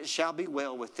be, and it shall be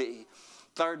well with thee.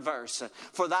 Third verse,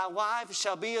 for thy wife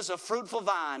shall be as a fruitful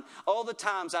vine. All the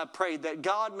times I prayed that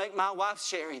God make my wife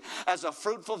Sherry as a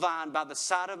fruitful vine by the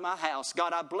side of my house.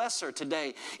 God, I bless her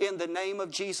today in the name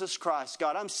of Jesus Christ.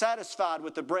 God, I'm satisfied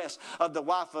with the breast of the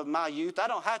wife of my youth. I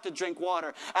don't have to drink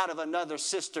water out of another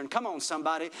cistern. Come on,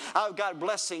 somebody. I've got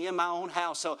blessing in my own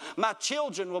house. So my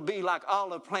children will be like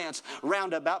olive plants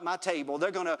round about my table.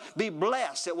 They're going to be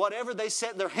blessed at whatever they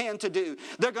set their hand to do.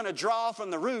 They're going to draw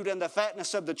from the root and the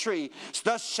fatness of the tree.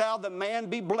 Thus shall the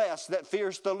man be blessed that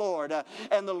fears the Lord.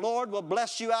 And the Lord will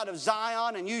bless you out of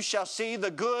Zion, and you shall see the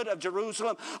good of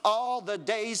Jerusalem all the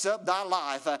days of thy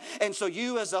life. And so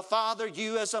you as a father,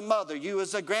 you as a mother, you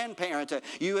as a grandparent,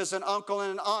 you as an uncle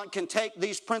and an aunt can take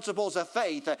these principles of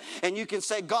faith, and you can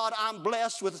say, God, I'm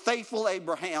blessed with faithful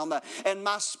Abraham, and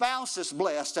my spouse is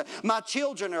blessed. My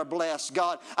children are blessed,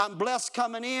 God. I'm blessed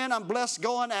coming in. I'm blessed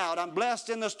going out. I'm blessed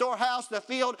in the storehouse, the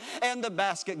field, and the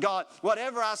basket, God.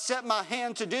 Whatever I set my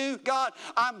hand to do, God,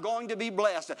 I'm going to be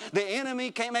blessed. The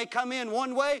enemy may come in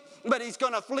one way, but he's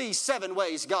going to flee 7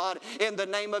 ways, God, in the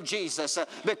name of Jesus,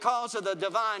 because of the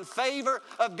divine favor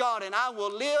of God. And I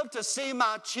will live to see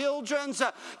my children's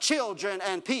children,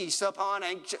 and peace upon.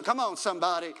 Come on,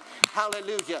 somebody.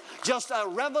 Hallelujah. Just a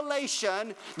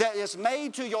revelation that is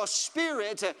made to your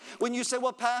spirit when you say,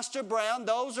 well, Pastor Brown,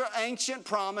 those are ancient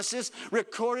promises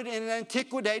recorded in an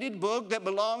antiquated book that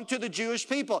belonged to the Jewish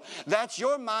people. That's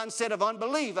your mindset of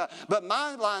unbelief. But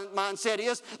my mindset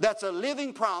is that's a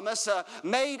living promise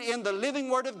made in the living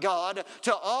Word of God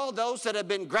to all those that have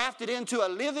been grafted into a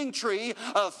living tree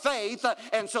of faith.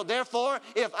 And so therefore,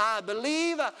 if I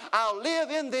believe, I'll live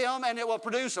in them, and it will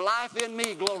produce life in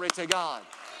me. Glory to God.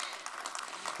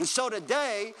 And so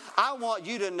today, I want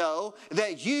you to know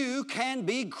that you can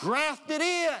be grafted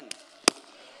in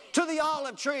to the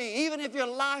olive tree, even if your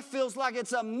life feels like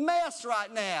it's a mess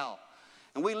right now.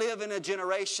 And we live in a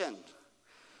generation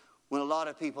when a lot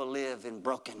of people live in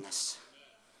brokenness,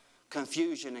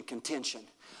 confusion, and contention.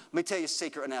 Let me tell you a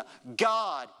secret right now.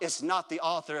 God is not the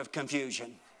author of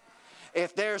confusion.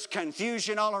 If there's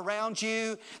confusion all around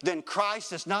you, then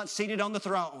Christ is not seated on the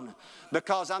throne.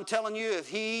 Because I'm telling you, if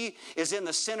He is in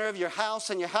the center of your house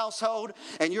and your household,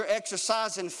 and you're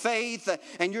exercising faith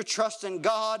and you're trusting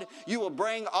God, you will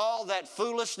bring all that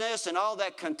foolishness and all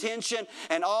that contention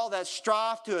and all that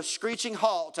strife to a screeching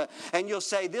halt. And you'll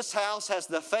say, this house has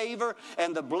the favor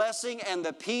and the blessing and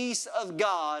the peace of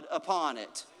God upon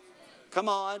it. Come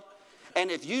on. And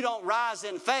if you don't rise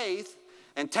in faith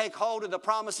and take hold of the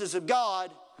promises of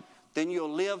God, then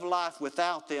you'll live life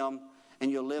without them, and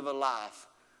you'll live a life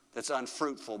that's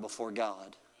unfruitful before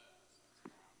God.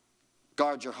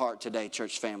 Guard your heart today,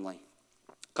 church family.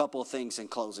 A couple of things in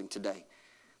closing today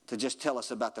to just tell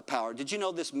us about the power. Did you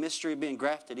know this mystery of being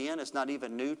grafted in is not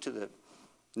even new to the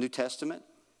New Testament?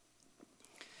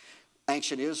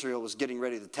 Ancient Israel was getting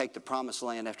ready to take the promised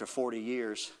land after 40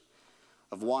 years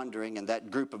of wandering, and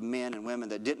that group of men and women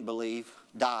that didn't believe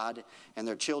died, and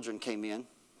their children came in.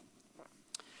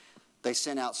 They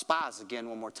sent out spies again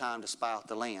one more time to spy out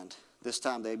the land. This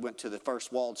time they went to the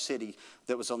first walled city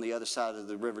that was on the other side of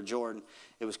the River Jordan.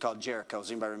 It was called Jericho.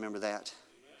 Does anybody remember that?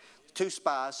 Two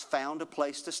spies found a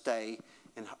place to stay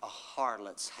in a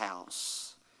harlot's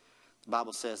house. The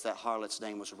Bible says that harlot's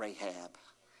name was Rahab.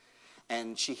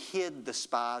 And she hid the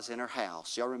spies in her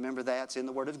house. Y'all remember that? It's in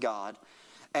the Word of God.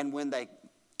 And when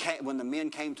the men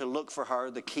came to look for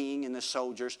her, the king and the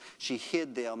soldiers, she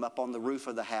hid them up on the roof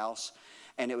of the house.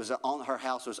 And it was her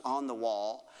house was on the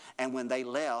wall. And when they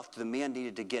left, the men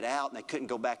needed to get out and they couldn't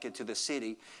go back into the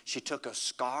city. She took a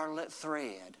scarlet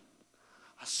thread,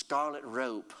 a scarlet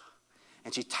rope,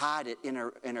 and she tied it in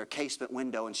her casement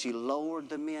window, and she lowered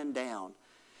the men down.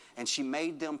 And she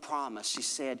made them promise. She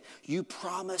said, you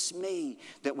promise me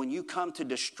that when you come to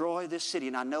destroy this city,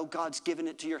 and I know God's given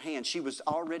it to your hand. She was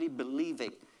already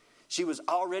believing. She was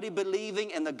already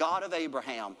believing in the God of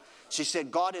Abraham. She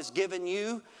said, God has given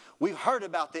you. We've heard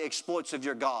about the exploits of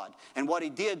your God and what he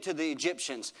did to the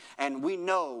Egyptians. And we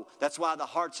know that's why the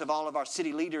hearts of all of our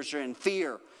city leaders are in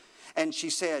fear. And she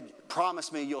said,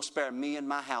 promise me you'll spare me and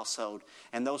my household.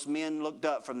 And those men looked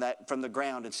up from the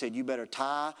ground and said, you better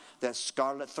tie that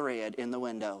scarlet thread in the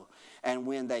window. And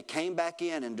when they came back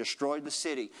in and destroyed the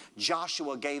city,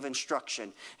 Joshua gave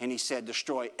instruction. And he said,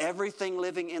 destroy everything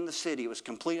living in the city. It was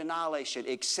complete annihilation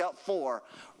except for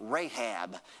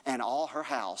Rahab and all her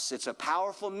house. It's a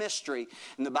powerful mystery.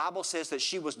 And the Bible says that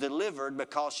she was delivered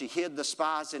because she hid the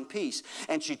spies in peace.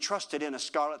 And she trusted in a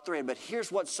scarlet thread. But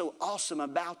here's what's so awesome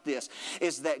about this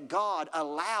is that God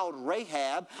allowed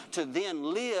Rahab to then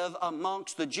live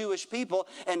amongst the Jewish people.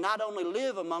 And not only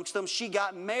live amongst them, she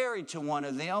got married to one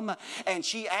of them. And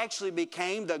she actually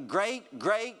became the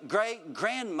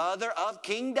great-great-great-grandmother of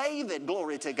King David.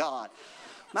 Glory to God.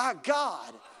 My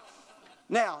God.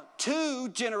 Now,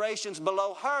 2 generations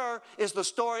below her is the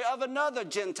story of another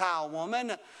Gentile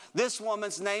woman. This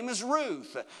woman's name is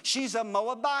Ruth. She's a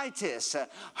Moabitess.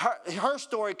 Her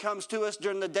story comes to us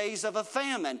during the days of a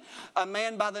famine. A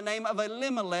man by the name of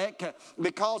Elimelech,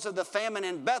 because of the famine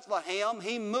in Bethlehem,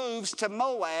 he moves to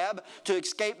Moab to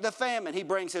escape the famine. He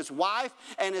brings his wife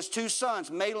and his 2 sons,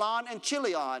 Mahlon and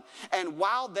Chilion. And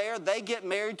while there, they get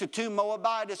married to 2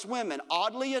 Moabitess women.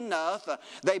 Oddly enough,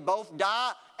 they both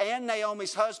die. And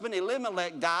Naomi's husband,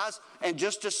 Elimelech, dies. And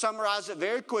just to summarize it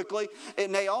very quickly,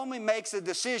 Naomi makes a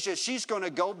decision. She's going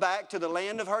to go back to the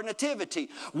land of her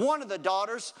nativity. One of the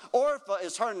daughters, Orpah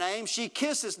is her name. She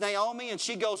kisses Naomi and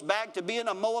she goes back to being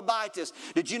a Moabitess.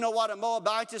 Did you know what a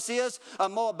Moabitess is? A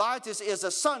Moabitess is a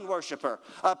sun worshiper,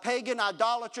 a pagan,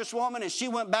 idolatrous woman, and she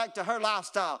went back to her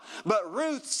lifestyle. But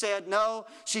Ruth said no.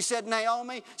 She said,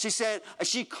 Naomi,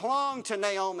 she clung to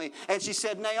Naomi. And she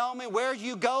said, Naomi, where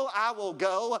you go, I will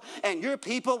go. And your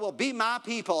people will be my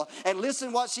people. And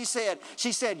listen what she said.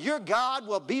 She said, your God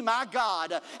will be my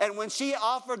God. And when she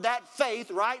offered that faith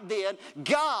right then,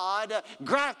 God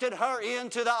grafted her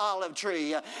into the olive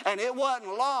tree. And it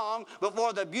wasn't long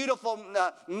before the beautiful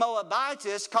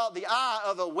Moabitess caught the eye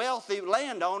of a wealthy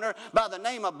landowner by the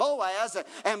name of Boaz.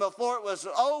 And before it was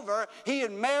over, he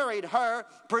had married her,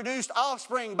 produced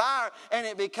offspring by her, and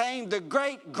it became the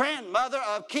great grandmother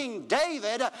of King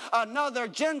David, another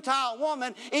Gentile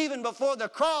woman. Even before the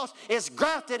cross, is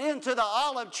grafted into the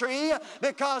olive tree,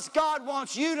 because God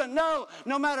wants you to know,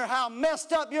 no matter how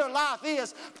messed up your life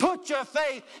is, put your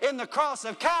faith in the cross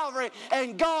of Calvary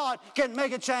and God can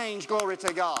make a change. Glory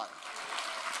to God.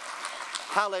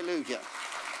 Hallelujah.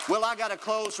 Well, I got to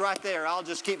close right there. I'll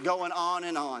just keep going on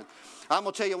and on. I'm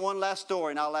going to tell you one last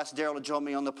story, and I'll ask Daryl to join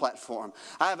me on the platform.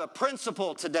 I have a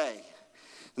principle today,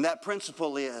 and that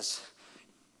principle is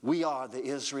we are the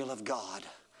Israel of God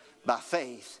by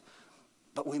faith,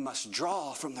 but we must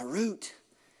draw from the root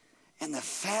and the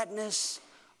fatness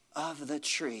of the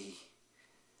tree.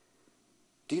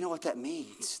 Do you know what that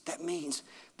means? That means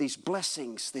these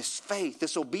blessings, this faith,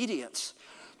 this obedience,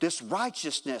 this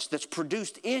righteousness that's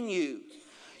produced in you.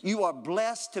 You are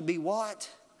blessed to be what?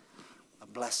 A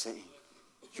blessing.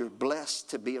 You're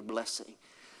blessed to be a blessing.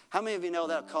 How many of you know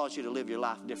that'll cause you to live your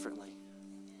life differently?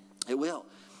 It will.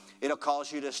 It'll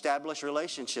cause you to establish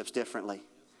relationships differently.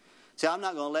 See, I'm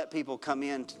not going to let people come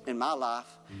in my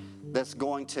life that's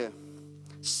going to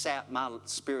sap my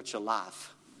spiritual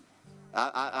life.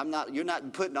 You're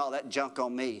not putting all that junk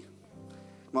on me.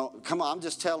 Well, come on, I'm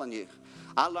just telling you.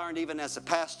 I learned even as a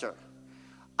pastor,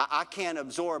 I can't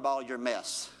absorb all your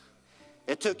mess.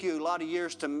 It took you a lot of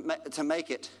years to make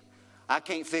it. I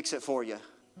can't fix it for you.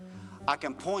 I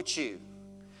can point you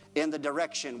in the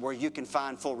direction where you can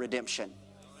find full redemption.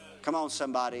 Come on,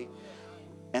 somebody.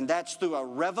 And that's through a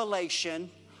revelation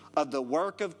of the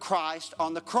work of Christ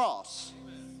on the cross.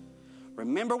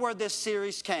 Remember where this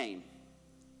series came.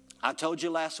 I told you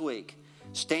last week,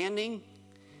 standing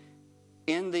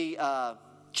in the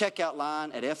checkout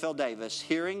line at F.L. Davis,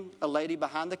 hearing a lady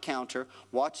behind the counter,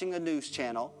 watching a news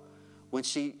channel, when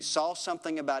she saw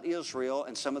something about Israel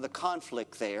and some of the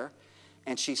conflict there,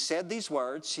 and she said these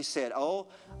words. She said, "Oh,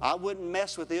 I wouldn't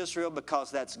mess with Israel because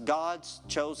that's God's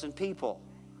chosen people."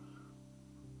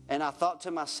 And I thought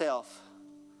to myself,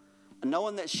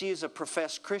 knowing that she is a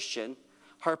professed Christian,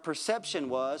 her perception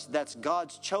was that's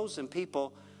God's chosen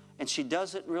people, and she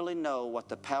doesn't really know what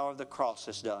the power of the cross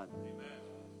has done. Amen.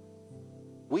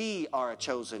 We are a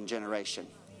chosen generation.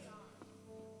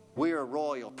 We are a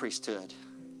royal priesthood.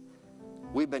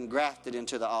 We've been grafted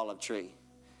into the olive tree.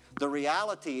 The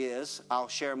reality is, I'll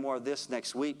share more of this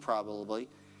next week probably,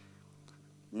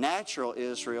 natural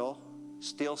Israel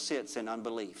still sits in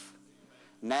unbelief.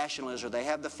 National Israel, they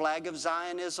have the flag of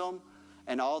Zionism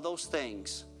and all those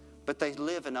things, but they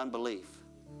live in unbelief.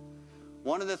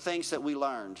 One of the things that we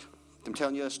learned, I'm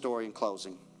telling you a story in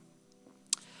closing.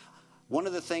 One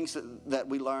of the things that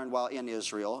we learned while in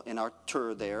Israel, in our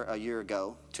tour there a year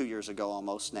ago, 2 years ago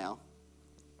almost now,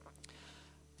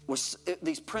 was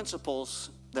these principles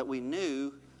that we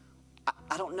knew.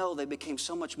 I don't know, they became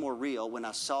so much more real when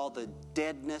I saw the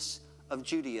deadness of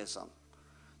Judaism.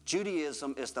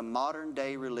 Judaism is the modern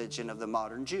day religion of the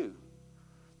modern Jew.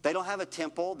 They don't have a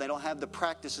temple. They don't have the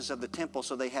practices of the temple,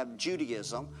 so they have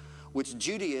Judaism, which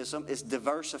Judaism is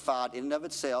diversified in and of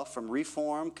itself from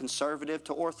Reform, Conservative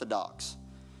to Orthodox.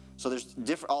 So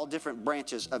there's all different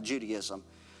branches of Judaism.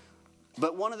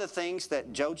 But one of the things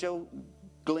that JoJo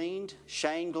gleaned,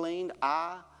 Shane gleaned,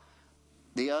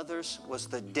 the others, was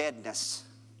the deadness.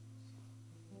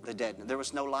 The deadness. There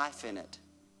was no life in it.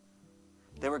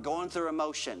 They were going through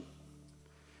emotion.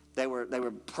 They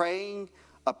were praying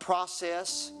a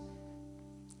process.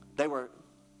 They were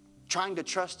trying to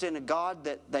trust in a God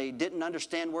that they didn't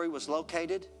understand where he was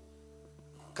located.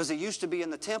 Because he used to be in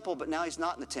the temple, but now he's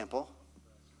not in the temple.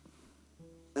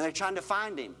 And they're trying to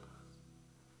find him.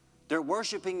 They're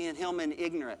worshiping in him in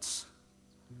ignorance.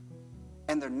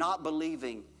 And they're not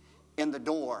believing in the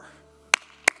door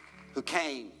who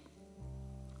came,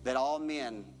 that all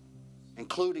men,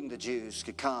 including the Jews,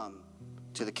 could come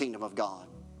to the kingdom of God.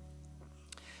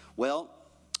 Well,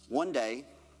 one day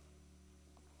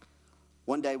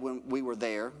when we were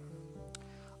there,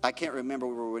 I can't remember,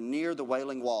 we were near the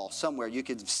Wailing Wall, somewhere. You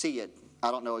could see it. I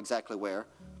don't know exactly where.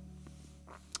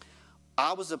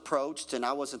 I was approached, and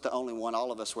I wasn't the only one.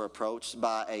 All of us were approached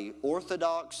by an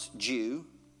Orthodox Jew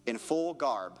in full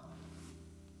garb.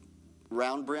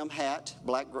 Round brim hat,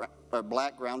 black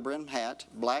round brim hat,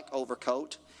 black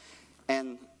overcoat,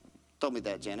 and throw me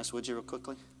that, Janice, would you, real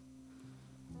quickly?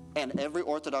 And every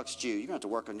Orthodox Jew, you're going to have to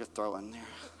work on your throw in there.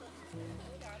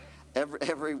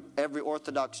 Every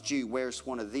Orthodox Jew wears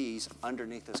one of these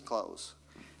underneath his clothes.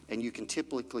 And you can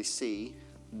typically see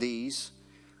these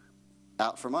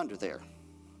out from under there.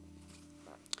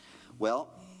 Well,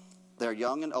 they're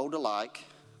young and old alike,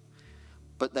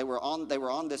 but they were on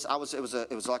this. It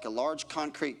was like a large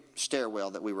concrete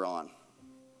stairwell that we were on.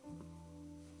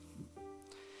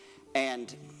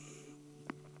 And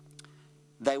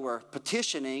they were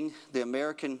petitioning the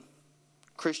American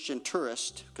Christian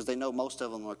tourist, because they know most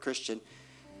of them are Christian,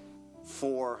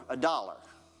 for $1.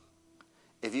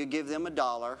 If you give them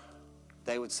 $1,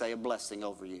 they would say a blessing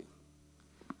over you.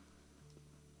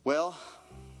 Well,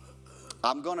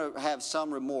 I'm going to have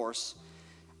some remorse.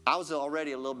 I was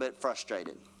already a little bit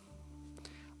frustrated.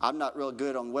 I'm not real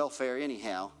good on welfare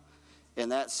anyhow. In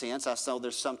that sense, I know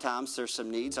there's some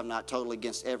needs. I'm not totally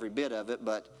against every bit of it,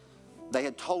 but they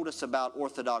had told us about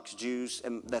Orthodox Jews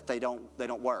and that they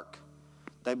don't work.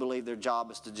 They believe their job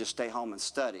is to just stay home and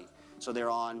study. So they're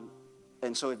on,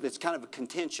 and so it's kind of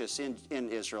contentious in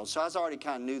Israel. So I was already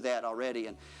kind of knew that already,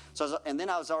 and then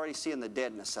I was already seeing the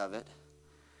deadness of it.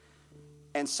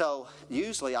 And so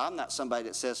usually I'm not somebody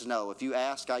that says no. If you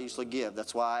ask, I usually give.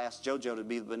 That's why I asked JoJo to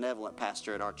be the benevolent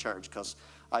pastor at our church, because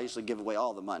I usually give away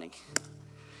all the money.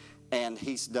 And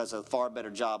he does a far better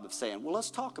job of saying, well,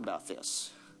 let's talk about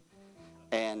this.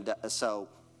 And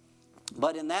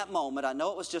but in that moment, I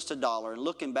know it was just $1. And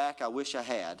looking back, I wish I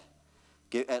had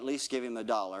at least give him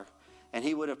 $1. And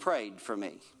he would have prayed for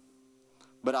me.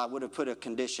 But I would have put a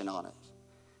condition on it.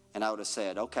 And I would have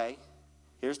said, okay,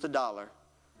 here's the $1.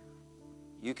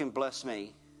 You can bless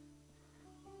me,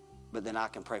 but then I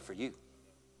can pray for you.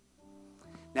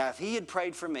 Now, if he had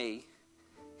prayed for me,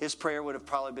 his prayer would have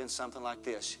probably been something like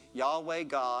this. Yahweh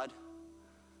God,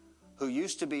 who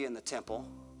used to be in the temple,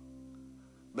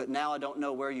 but now I don't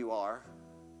know where you are.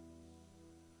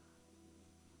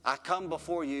 I come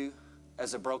before you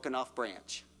as a broken off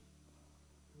branch.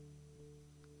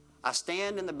 I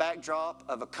stand in the backdrop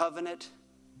of a covenant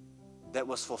that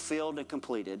was fulfilled and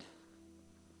completed.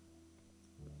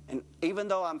 And even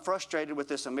though I'm frustrated with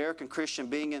this American Christian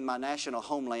being in my national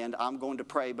homeland, I'm going to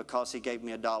pray because he gave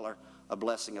me $1, a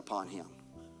blessing upon him.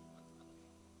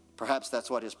 Perhaps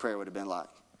that's what his prayer would have been like.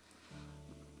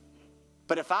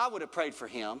 But if I would have prayed for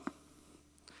him,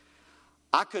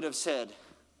 I could have said,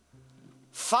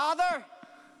 Father,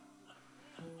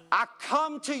 I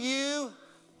come to you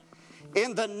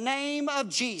in the name of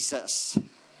Jesus.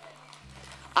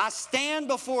 I stand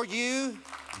before you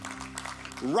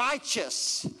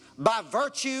righteous by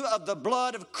virtue of the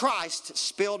blood of Christ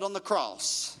spilled on the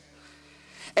cross.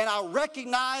 And I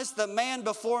recognize the man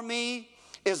before me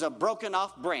is a broken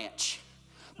off branch.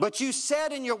 But you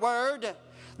said in your word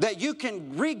that you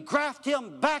can regraft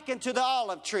him back into the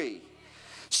olive tree.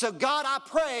 So God, I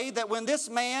pray that when this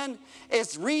man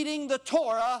is reading the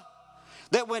Torah,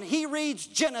 that when he reads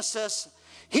Genesis,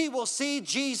 he will see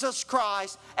Jesus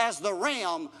Christ as the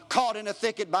ram caught in a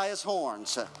thicket by his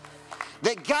horns.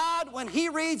 That God, when he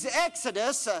reads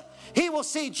Exodus, he will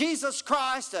see Jesus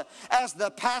Christ as the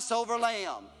Passover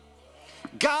lamb.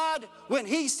 God, when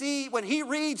he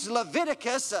reads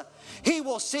Leviticus, he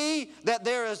will see that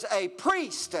there is a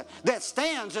priest that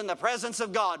stands in the presence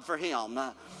of God for him.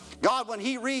 God, when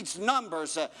he reads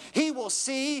Numbers, he will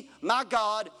see, my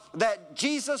God, that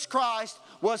Jesus Christ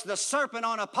was the serpent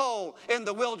on a pole in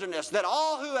the wilderness, that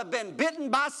all who have been bitten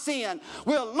by sin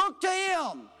will look to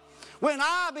him. When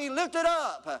I be lifted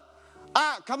up,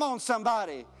 come on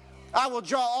somebody, I will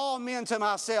draw all men to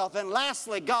myself. And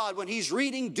lastly, God, when he's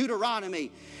reading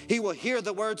Deuteronomy, he will hear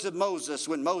the words of Moses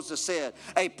when Moses said,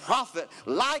 a prophet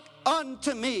like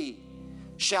unto me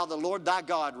shall the Lord thy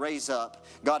God raise up.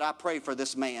 God, I pray for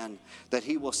this man that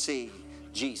he will see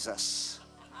Jesus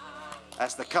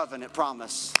as the covenant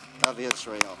promise of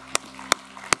Israel.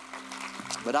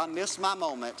 But I missed my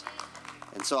moment,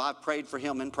 and so I prayed for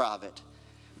him in private.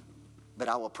 But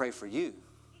I will pray for you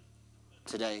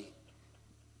today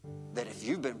that if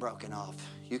you've been broken off,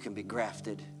 you can be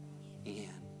grafted in.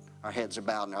 Our heads are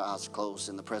bowed and our eyes closed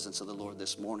in the presence of the Lord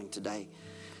this morning today.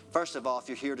 First of all, if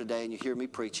you're here today and you hear me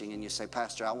preaching and you say,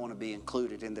 Pastor, I want to be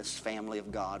included in this family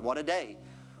of God. What a day,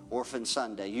 Orphan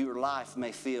Sunday. Your life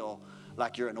may feel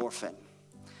like you're an orphan.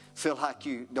 Feel like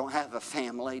you don't have a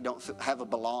family, don't have a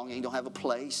belonging, don't have a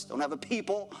place, don't have a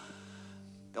people,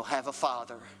 don't have a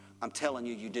father. I'm telling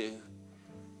you, you do.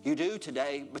 You do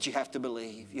today, but you have to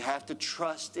believe. You have to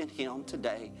trust in him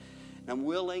today. And I'm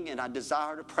willing and I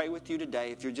desire to pray with you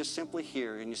today. If you're just simply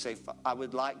here and you say, I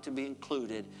would like to be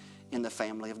included in the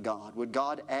family of God. Would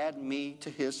God add me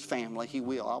to his family? He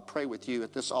will. I'll pray with you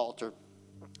at this altar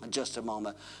in just a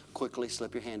moment. Quickly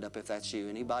slip your hand up if that's you.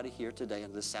 Anybody here today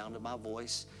under the sound of my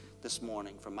voice this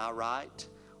morning, from my right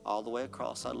all the way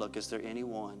across I look, is there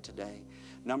anyone today?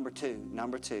 Number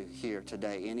two here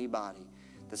today, anybody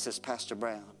that says, Pastor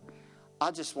Brown,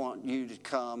 I just want you to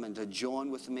come and to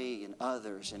join with me and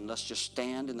others, and let's just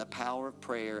stand in the power of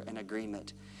prayer and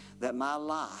agreement that in my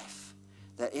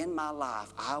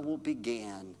life I will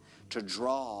begin to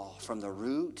draw from the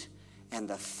root and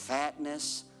the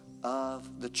fatness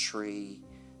of the tree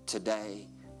today.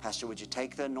 Pastor, would you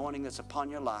take the anointing that's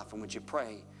upon your life and would you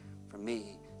pray for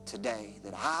me today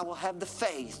that I will have the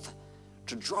faith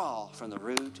to draw from the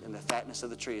root and the fatness of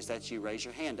the tree? Is that you? Raise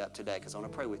your hand up today because I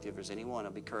want to pray with you. If there's anyone,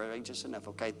 I'll be courageous enough.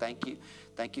 Okay, thank you.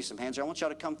 Thank you. Some hands there. I want y'all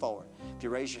to come forward. If you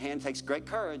raise your hand, it takes great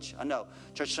courage. I know.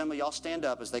 Church assembly, y'all stand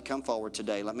up as they come forward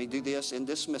today. Let me do this in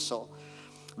dismissal.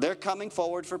 They're coming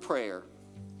forward for prayer.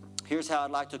 Here's how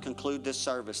I'd like to conclude this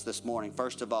service this morning.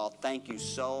 First of all, thank you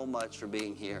so much for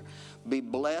being here. Be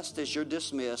blessed as you're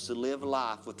dismissed to live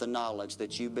life with the knowledge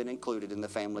that you've been included in the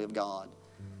family of God.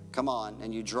 Come on,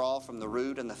 and you draw from the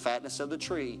root and the fatness of the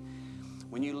tree.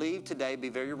 When you leave today, be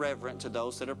very reverent to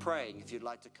those that are praying. If you'd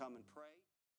like to come and pray.